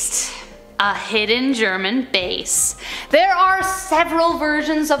least, a hidden German base. There are several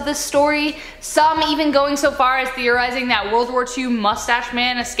versions of this story, some even going so far as theorizing that World War II mustache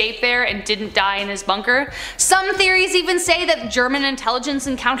man escaped there and didn't die in his bunker. Some theories even say that German intelligence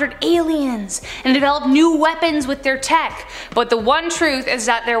encountered aliens and developed new weapons with their tech, but the one truth is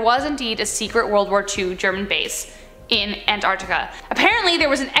that there was indeed a secret World War II German base in Antarctica. Apparently there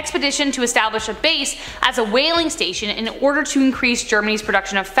was an expedition to establish a base as a whaling station in order to increase Germany's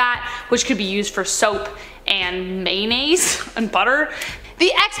production of fat, which could be used for soap and mayonnaise and butter.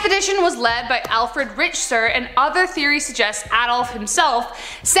 The expedition was led by Alfred Richter, and other theories suggest Adolf himself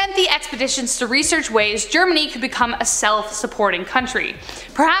sent the expeditions to research ways Germany could become a self-supporting country.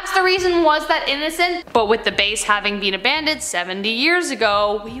 Perhaps the reason was that innocent, but with the base having been abandoned 70 years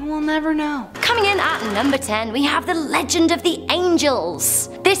ago, we will never know. Coming in at number 10, we have the legend of the angels.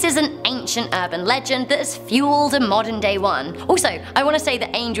 This is an ancient urban legend that has fueled a modern day one. Also, I want to say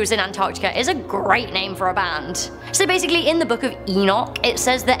that Angels in Antarctica is a great name for a band. So basically in the book of Enoch, it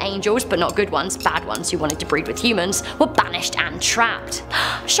says that angels, but not good ones, bad ones who wanted to breed with humans, were banished and trapped.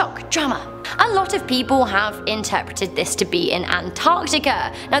 Shock, drama. A lot of people have interpreted this to be in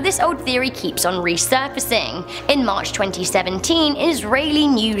Antarctica. Now this old theory keeps on resurfacing. In March 2017, Israeli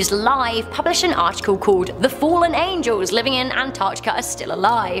News Live published an article called "The Fallen Angels Living in Antarctica Are Still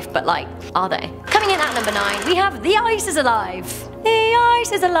Alive," but like, are they? Coming in at number 9, we have "The Ice is Alive." The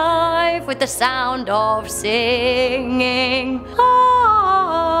ice is alive with the sound of singing.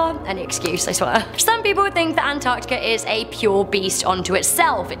 Any excuse, I swear. Some people think that Antarctica is a pure beast unto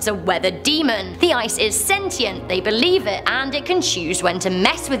itself. It's a weather demon. The ice is sentient, they believe it, and it can choose when to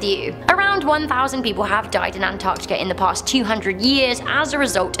mess with you. Around 1,000 people have died in Antarctica in the past 200 years as a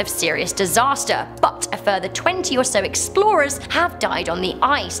result of serious disaster, but a further 20 or so explorers have died on the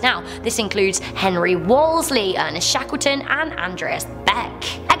ice. Now, this includes Henry Wolseley, Ernest Shackleton, and Andreas Beck.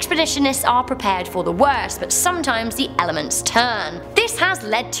 Expeditionists are prepared for the worst, but sometimes the elements turn. This has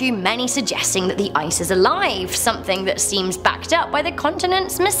led to many suggesting that the ice is alive, something that seems backed up by the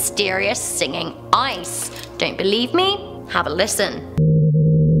continent's mysterious singing ice. Don't believe me? Have a listen.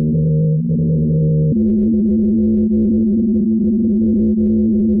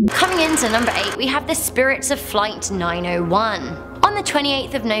 Coming into number 8, we have the spirits of Flight 901. On the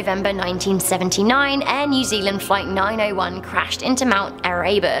 28th of November 1979, Air New Zealand Flight 901 crashed into Mount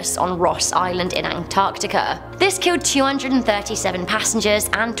Erebus on Ross Island in Antarctica. This killed 237 passengers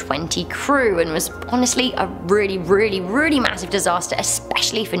and 20 crew, and was honestly a really massive disaster,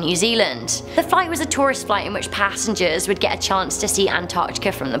 especially for New Zealand. The flight was a tourist flight in which passengers would get a chance to see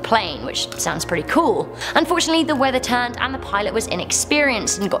Antarctica from the plane, which sounds pretty cool. Unfortunately, the weather turned and the pilot was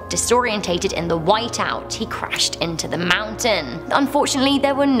inexperienced and got disorientated in the whiteout. He crashed into the mountain. Unfortunately,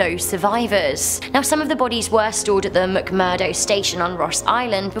 there were no survivors. Now, some of the bodies were stored at the McMurdo station on Ross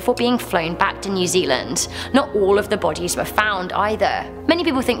Island before being flown back to New Zealand. Not all of the bodies were found either. Many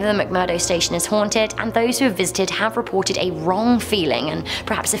people think that the McMurdo station is haunted, and those who have visited have reported a wrong feeling and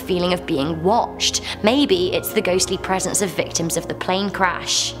perhaps a feeling of being watched. Maybe it's the ghostly presence of victims of the plane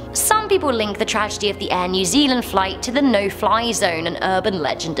crash. Some people link the tragedy of the Air New Zealand flight to the no-fly zone and urban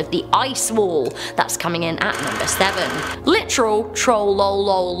legend of the ice wall. That's coming in at number 7. Literal troll lol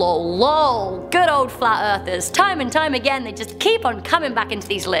lol lol lol. Good old flat earthers. Time and time again they just keep on coming back into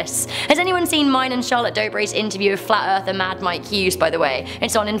these lists. Has anyone seen mine and Charlotte Dobray's interview of flat earther Mad Mike Hughes, by the way?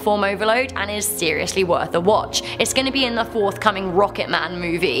 It's on Inform Overload and is seriously worth a watch. It's going to be in the forthcoming Rocket Man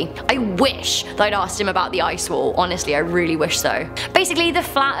movie. I wish that I'd asked him about the ice wall. Honestly, I really wish so. Basically, the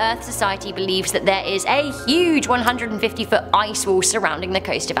Flat Earth Society believes that there is a huge 150-foot ice wall surrounding the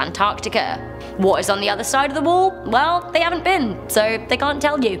coast of Antarctica. What is on the other side of the wall? Well, they haven't been, so they can't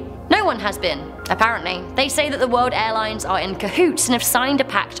tell you. No one has been, apparently. They say that the world airlines are in cahoots and have signed a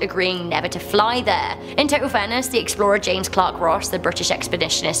pact agreeing never to fly there. In total fairness, the explorer James Clark Ross, the British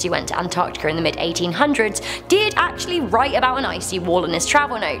expeditionist who went to Antarctica in the mid-1800s, did actually write about an icy wall in his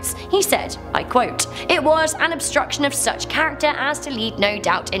travel notes. He said, I quote, "It was an obstruction of such character as to leave no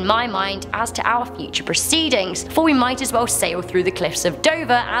doubt in my mind as to our future proceedings, for we might as well sail through the cliffs of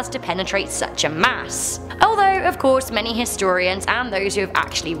Dover as to penetrate such a mass." Although, of course, many historians and those who have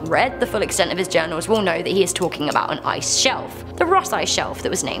actually read the full extent of his journals will know that he is talking about an ice shelf, the Ross Ice Shelf that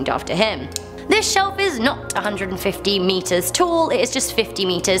was named after him. This shelf is not 150 meters tall, it is just 50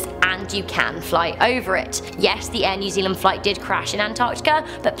 meters and you can fly over it. Yes, the Air New Zealand flight did crash in Antarctica,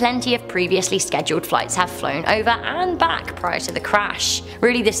 but plenty of previously scheduled flights have flown over and back prior to the crash.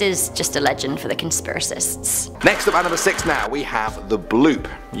 Really, this is just a legend for the conspiracists. Next up at number 6 now, we have the bloop.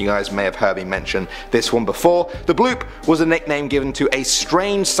 You guys may have heard me mention this one before. The bloop was a nickname given to a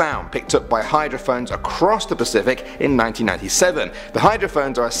strange sound picked up by hydrophones across the Pacific in 1997. The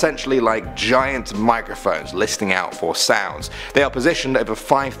hydrophones are essentially like giant microphones listening out for sounds. They are positioned over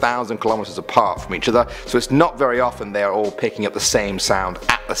 5,000 kilometers apart from each other, so it's not very often they are all picking up the same sound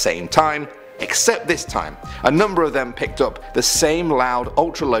at the same time. Except this time, a number of them picked up the same loud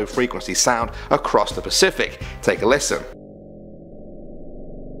ultra low frequency sound across the Pacific. Take a listen.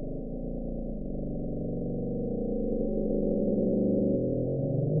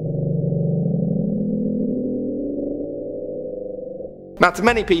 Now to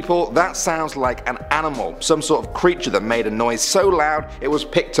many people that sounds like an animal, some sort of creature that made a noise so loud it was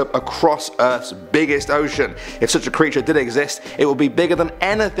picked up across Earth's biggest ocean. If such a creature did exist, it would be bigger than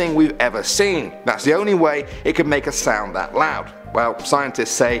anything we've ever seen. That's the only way it could make a sound that loud. Well,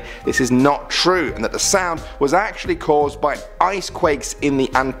 scientists say this is not true and that the sound was actually caused by ice quakes in the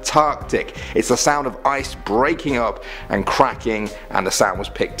Antarctic. It's the sound of ice breaking up and cracking, and the sound was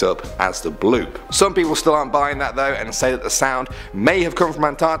picked up as the bloop. Some people still aren't buying that though and say that the sound may have come from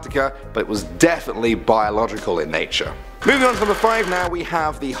Antarctica, but it was definitely biological in nature. Moving on to number 5 now, we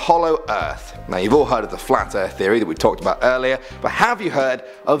have the hollow earth. Now you've all heard of the flat earth theory that we talked about earlier, but have you heard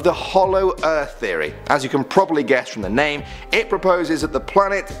of the hollow earth theory? As you can probably guess from the name, it proposes that the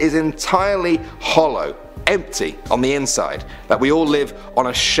planet is entirely hollow, empty on the inside, that we all live on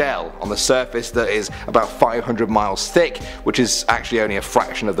a shell on the surface that is about 500 miles thick, which is actually only a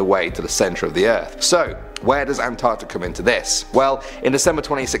fraction of the way to the centre of the earth. So where does Antarctica come into this? Well, in December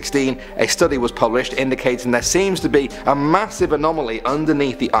 2016, a study was published indicating there seems to be a massive anomaly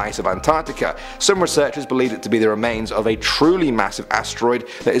underneath the ice of Antarctica. Some researchers believe it to be the remains of a truly massive asteroid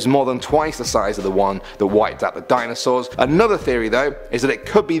that is more than twice the size of the one that wiped out the dinosaurs. Another theory though is that it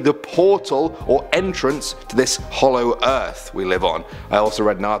could be the portal or entrance to this hollow earth we live on. I also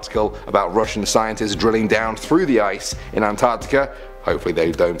read an article about Russian scientists drilling down through the ice in Antarctica. Hopefully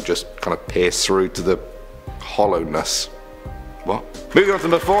they don't just kind of pierce through to the hollowness. What? Moving on to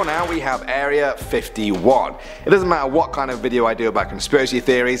number 4 now, we have Area 51. It doesn't matter what kind of video I do about conspiracy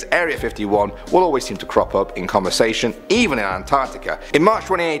theories, Area 51 will always seem to crop up in conversation, even in Antarctica. In March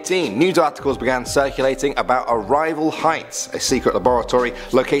 2018, news articles began circulating about Arrival Heights, a secret laboratory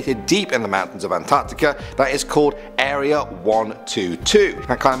located deep in the mountains of Antarctica that is called Area 122.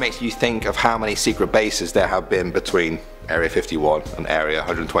 That kind of makes you think of how many secret bases there have been between Area 51 and Area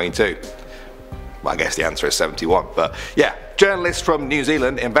 122. Well, I guess the answer is 71, but yeah. Journalists from New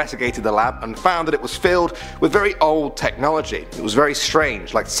Zealand investigated the lab and found that it was filled with very old technology. It was very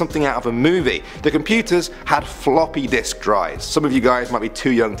strange, like something out of a movie. The computers had floppy disk drives. Some of you guys might be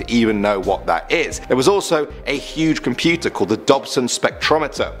too young to even know what that is. There was also a huge computer called the Dobson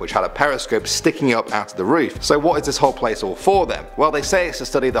spectrometer, which had a periscope sticking up out of the roof. So what is this whole place all for then? Well, they say it's to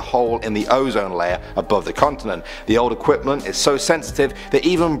study the hole in the ozone layer above the continent. The old equipment is so sensitive that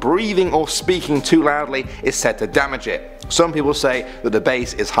even breathing or speaking too loudly is said to damage it. Some some people say that the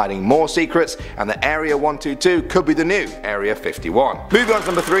base is hiding more secrets and that Area 122 could be the new Area 51. Moving on to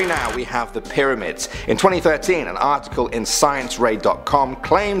number 3 now, we have the pyramids. In 2013, an article in ScienceRay.com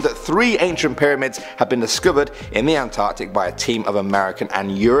claimed that 3 ancient pyramids had been discovered in the Antarctic by a team of American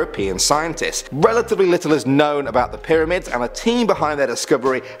and European scientists. Relatively little is known about the pyramids, and the team behind their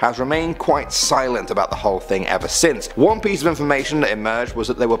discovery has remained quite silent about the whole thing ever since. One piece of information that emerged was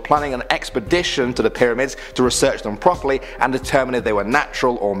that they were planning an expedition to the pyramids to research them properly and determine if they were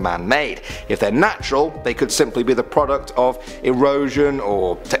natural or man-made. If they're natural, they could simply be the product of erosion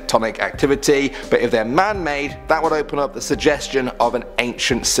or tectonic activity, but if they're man-made, that would open up the suggestion of an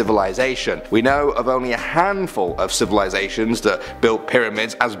ancient civilization. We know of only a handful of civilizations that built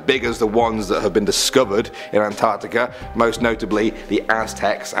pyramids as big as the ones that have been discovered in Antarctica, most notably the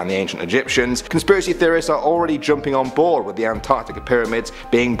Aztecs and the ancient Egyptians. Conspiracy theorists are already jumping on board with the Antarctica pyramids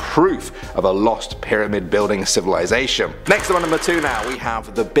being proof of a lost pyramid building civilization. Next up on number 2 now, we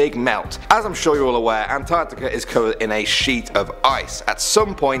have the big melt. As I'm sure you're all aware, Antarctica is covered in a sheet of ice. At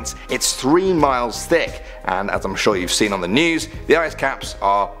some points it's 3 miles thick, and as I'm sure you've seen on the news, the ice caps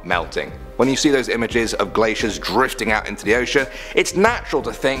are melting. When you see those images of glaciers drifting out into the ocean, it's natural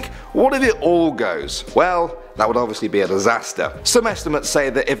to think, what if it all goes? Well, that would obviously be a disaster. Some estimates say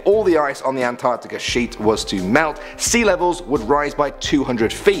that if all the ice on the Antarctica sheet was to melt, sea levels would rise by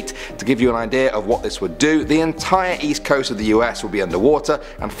 200 feet. To give you an idea of what this would do, the entire east coast of the US would be underwater,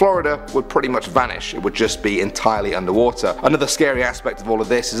 and Florida would pretty much vanish. It would just be entirely underwater. Another scary aspect of all of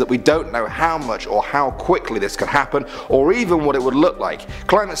this is that we don't know how much or how quickly this could happen, or even what it would look like.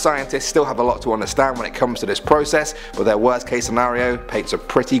 Climate scientists still have a lot to understand when it comes to this process, but their worst case scenario paints a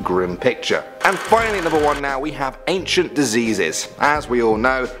pretty grim picture. And finally, number 1 now, we have ancient diseases. As we all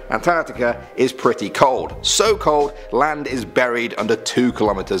know, Antarctica is pretty cold. So cold, land is buried under 2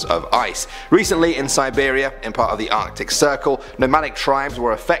 kilometers of ice. Recently in Siberia, in part of the Arctic Circle, nomadic tribes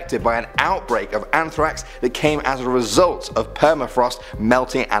were affected by an outbreak of anthrax that came as a result of permafrost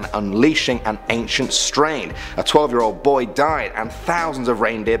melting and unleashing an ancient strain. A 12-year-old boy died and thousands of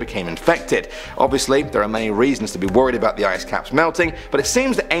reindeer became infected. Obviously, there are many reasons to be worried about the ice caps melting, but it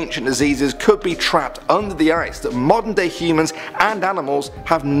seems that ancient diseases could be trapped under the ice that modern day humans and animals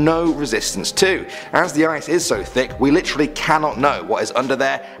have no resistance to. As the ice is so thick, we literally cannot know what is under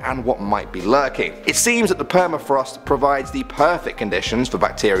there and what might be lurking. It seems that the permafrost provides the perfect conditions for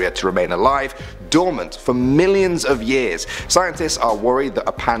bacteria to remain alive, dormant for millions of years. Scientists are worried that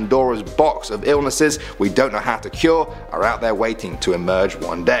a Pandora's box of illnesses we don't know how to cure are out there waiting to emerge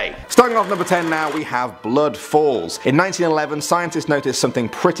one day. Starting off number 10 now, we have blood falls. In 1911, scientists noticed something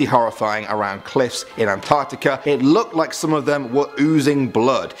pretty horrifying around cliffs in Antarctica. It looked like some of them were oozing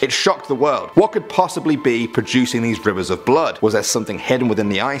blood. It shocked the world. What could possibly be producing these rivers of blood? Was there something hidden within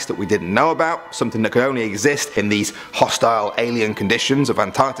the ice that we didn't know about? Something that could only exist in these hostile alien conditions of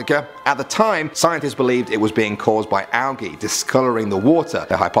Antarctica? At the time, scientists believed it was being caused by algae discoloring the water.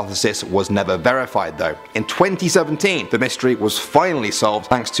 The hypothesis was never verified though. In 2017, the mystery was finally solved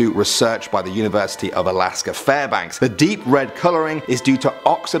thanks to research by the University of Alaska Fairbanks. The deep red coloring is due to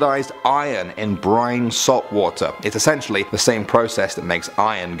oxidized iron in brine salt water. It's essentially the same process that makes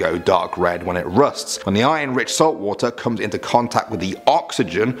iron go dark red when it rusts. When the iron-rich salt water comes into contact with the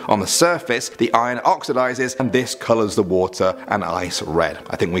oxygen on the surface, the iron oxidizes and this colors the water and ice red.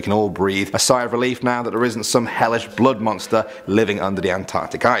 I think we can all breathe a sigh of relief now that there isn't some hellish blood monster living under the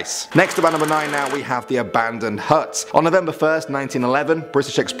Antarctic ice. Next up at number 9 now, we have the abandoned huts. On November 1st, 1911,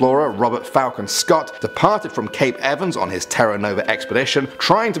 British explorer Robert Falcon Scott departed from Cape Evans on his Terra Nova expedition,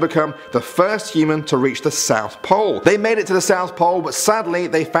 trying to become the first human to reach the South Pole. They made it to the South Pole, but sadly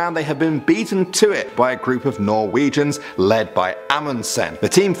they found they had been beaten to it by a group of Norwegians led by Amundsen. The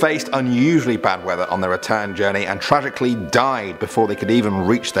team faced unusually bad weather on their return journey and tragically died before they could even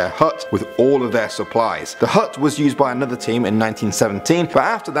reach their hut with all of their supplies. The hut was used by another team in 1917, but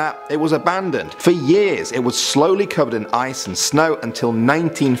after that it was abandoned. For years it was slowly covered in ice and snow until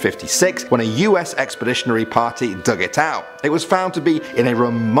 1956 when a US expeditionary party dug it out. It was found to be in a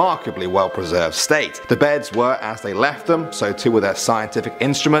remarkably well preserved state. The beds were as they left them, so too were their scientific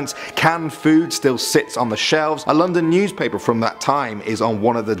instruments. Canned food still sits on the shelves. A London newspaper from that time is on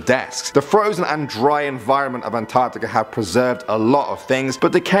one of the desks. The frozen and dry environment of Antarctica have preserved a lot of things,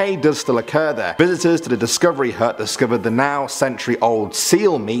 but decay does still occur there. Visitors to the Discovery Hut discovered the now century-old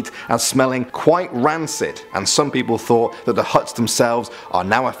seal meat as smelling quite rancid, and some people thought that the huts themselves are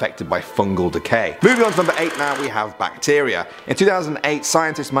now affected by fungal decay. Moving on to number 8 now, we have bacteria. In 2008,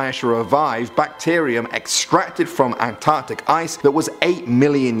 scientists managed to revive bacterium bacterium extracted from Antarctic ice that was 8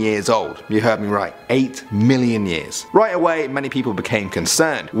 million years old. You heard me right, 8 million years. Right away, many people became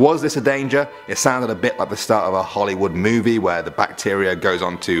concerned. Was this a danger? It sounded a bit like the start of a Hollywood movie where the bacteria goes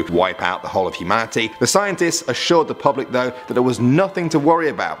on to wipe out the whole of humanity. The scientists assured the public though that there was nothing to worry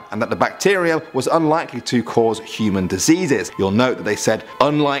about and that the bacteria was unlikely to cause human diseases. You'll note that they said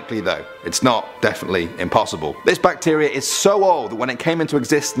unlikely though. It's not definitely impossible. This bacteria is so old that when it came into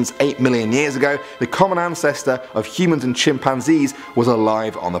existence 8 million years ago, the common ancestor of humans and chimpanzees was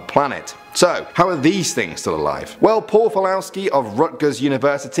alive on the planet. So, how are these things still alive? Well, Paul Falowski of Rutgers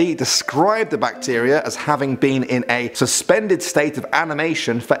University described the bacteria as having been in a suspended state of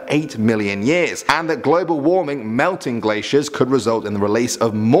animation for 8 million years, and that global warming melting glaciers could result in the release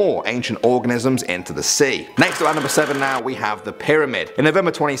of more ancient organisms into the sea. Next up at number 7 now, we have the pyramid. In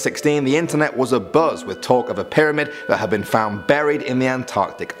November 2016, the internet was abuzz with talk of a pyramid that had been found buried in the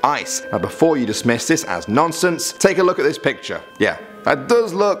Antarctic ice. Now before you dismiss this as nonsense, take a look at this picture. Yeah, that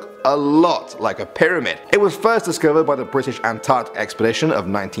does look a lot like a pyramid. It was first discovered by the British Antarctic expedition of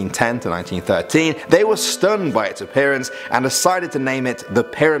 1910 to 1913. They were stunned by its appearance and decided to name it the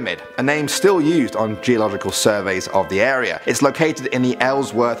Pyramid, a name still used on geological surveys of the area. It's located in the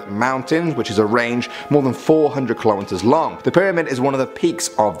Ellsworth Mountains, which is a range more than 400 kilometers long. The pyramid is one of the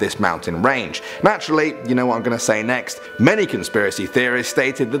peaks of this mountain range. Naturally, you know what I'm going to say next. Many conspiracy theorists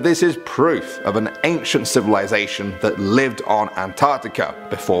stated that this is proof of an ancient civilization that lived on Antarctica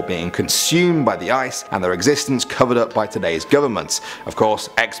before being consumed by the ice and their existence covered up by today's governments. Of course,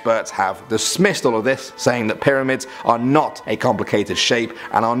 experts have dismissed all of this, saying that pyramids are not a complicated shape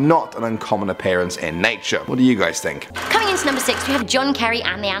and are not an uncommon appearance in nature. What do you guys think? Coming into number 6, we have John Kerry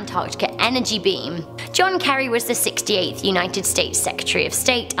and the Antarctica Energy Beam. John Kerry was the 68th United States Secretary of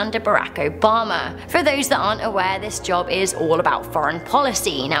State under Barack Obama. For those that aren't aware, this job is all about foreign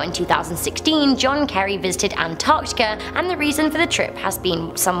policy. Now in 2016, John Kerry visited Antarctica, and the reason for the trip has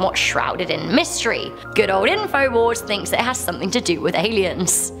been somewhat shrouded in mystery. Good old InfoWars thinks it has something to do with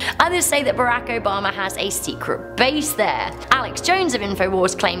aliens. Others say that Barack Obama has a secret base there. Alex Jones of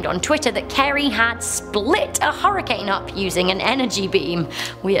InfoWars claimed on Twitter that Kerry had split a hurricane up using an energy beam.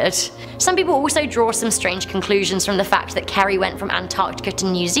 Weird. Some people also draw some strange conclusions from the fact that Kerry went from Antarctica to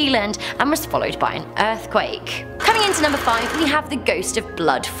New Zealand and was followed by an earthquake. Coming into number 5, we have the Ghost of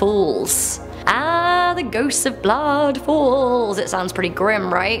Blood Falls. Ah, the Ghosts of Blood Falls. It sounds pretty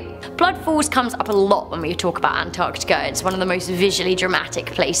grim, right? Blood Falls comes up a lot when we talk about Antarctica. It's one of the most visually dramatic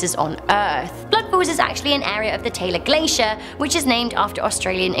places on Earth. Blood Falls is actually an area of the Taylor Glacier, which is named after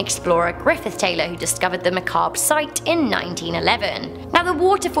Australian explorer Griffith Taylor, who discovered the macabre site in 1911. Now the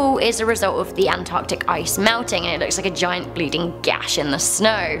waterfall is a result of the Antarctic ice melting, and it looks like a giant bleeding gash in the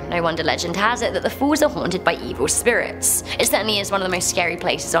snow. No wonder legend has it that the falls are haunted by evil spirits. It certainly is one of the most scary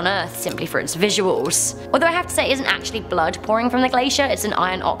places on Earth, simply for its visuals. Although I have to say it isn't actually blood pouring from the glacier, it's an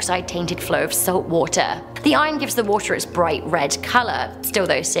iron oxide tainted flow of salt water. The iron gives the water its bright red colour. Still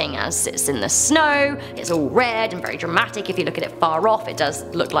though, seeing as it's in the snow, it's all red and very dramatic. If you look at it far off, it does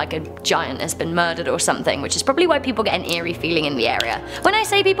look like a giant has been murdered or something, which is probably why people get an eerie feeling in the area. When I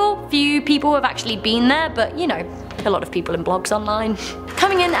say people, few people have actually been there, but you know, a lot of people in blogs online.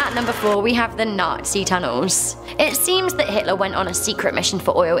 Coming in at number 4, we have the Nazi tunnels. It seems that Hitler went on a secret mission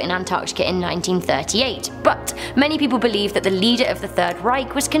for oil in Antarctica in 1938, but many people believe that the leader of the Third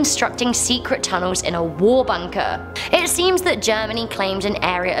Reich was constructing secret tunnels in a war bunker. It seems that Germany claimed an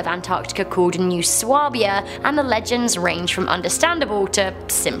area of Antarctica called New Swabia, and the legends range from understandable to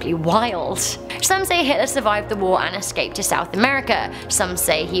simply wild. Some say Hitler survived the war and escaped to South America. Some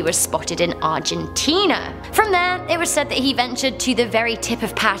say he was spotted in Argentina. From there, it was said that he ventured to the very tip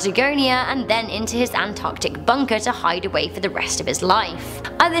of Patagonia and then into his Antarctic bunker to hide away for the rest of his life.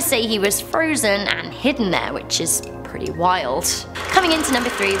 Others say he was frozen and hidden there, which is pretty wild. Coming into number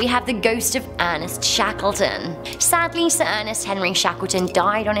 3, we have the ghost of Ernest Shackleton. Sadly, Sir Ernest Henry Shackleton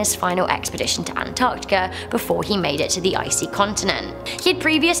died on his final expedition to Antarctica before he made it to the icy continent. He had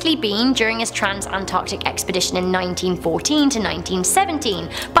previously been during his trans-Antarctic expedition in 1914 to 1917,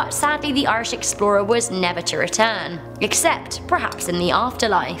 but sadly the Irish explorer was never to return, except perhaps in the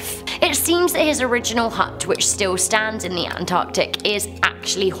afterlife. It seems that his original hut, which still stands in the Antarctic, is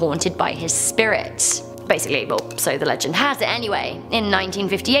actually haunted by his spirit. Basically, well, so the legend has it anyway. In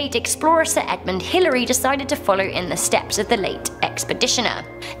 1958, explorer Sir Edmund Hillary decided to follow in the steps of the late expeditioner.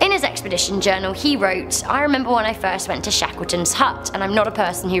 In his expedition journal, he wrote, "I remember when I first went to Shackleton's hut, and I'm not a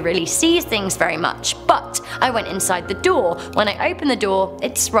person who really sees things very much, but I went inside the door. When I opened the door,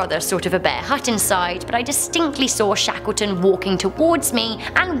 it's rather sort of a bare hut inside, but I distinctly saw Shackleton walking towards me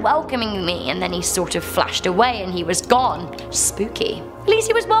and welcoming me, and then he sort of flashed away and he was gone. Spooky. At least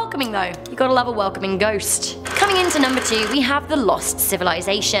he was welcoming though. You gotta love a welcoming ghost." Coming into number 2, we have the lost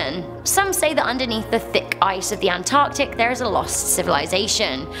civilization. Some say that underneath the thick ice of the Antarctic there is a lost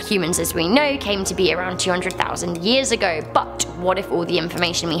civilization. Humans, as we know, came to be around 200,000 years ago, but what if all the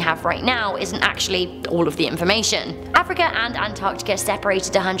information we have right now isn't actually all of the information? Africa and Antarctica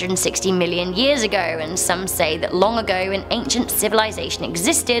separated 160 million years ago, and some say that long ago an ancient civilization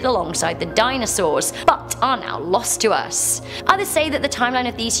existed alongside the dinosaurs, but are now lost to us. Others say that the timeline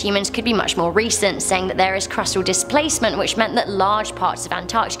of these humans could be much more recent, saying that there is crustal displacement, which meant that large parts of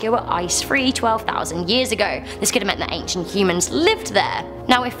Antarctica were ice-free 12,000 years ago. This could have meant that ancient humans lived there.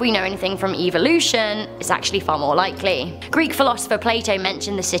 Now, if we know anything from evolution, it's actually far more likely. Greek philosopher Plato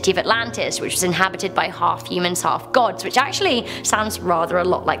mentioned the city of Atlantis, which was inhabited by half humans, half gods, which actually sounds rather a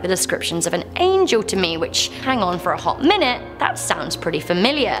lot like the descriptions of an angel to me, which, hang on for a hot minute, that sounds pretty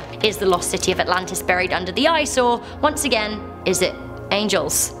familiar. Is the lost city of Atlantis buried under the ice, or, once again, is it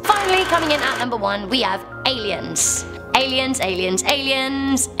angels? Finally, coming in at number 1, we have aliens. Aliens, aliens,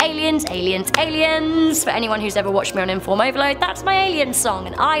 aliens, aliens, aliens, aliens. For anyone who's ever watched me on Inform Overload, that's my Aliens song,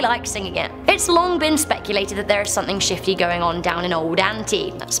 and I like singing it. It's long been speculated that there is something shifty going on down in Old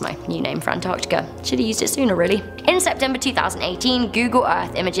Anty. That's my new name for Antarctica. Should have used it sooner, really. In September 2018, Google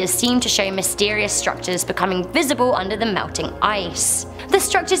Earth images seemed to show mysterious structures becoming visible under the melting ice. The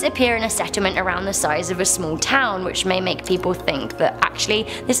structures appear in a settlement around the size of a small town, which may make people think that actually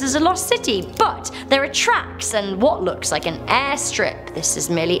this is a lost city, but there are tracks and what looks like an airstrip. This is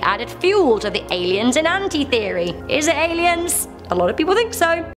merely added fuel to the aliens in Anty theory. Is it aliens? A lot of people think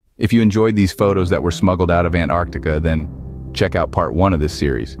so. If you enjoyed these photos that were smuggled out of Antarctica, then check out part 1 of this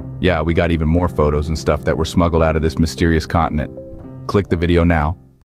series. Yeah, we got even more photos and stuff that were smuggled out of this mysterious continent. Click the video now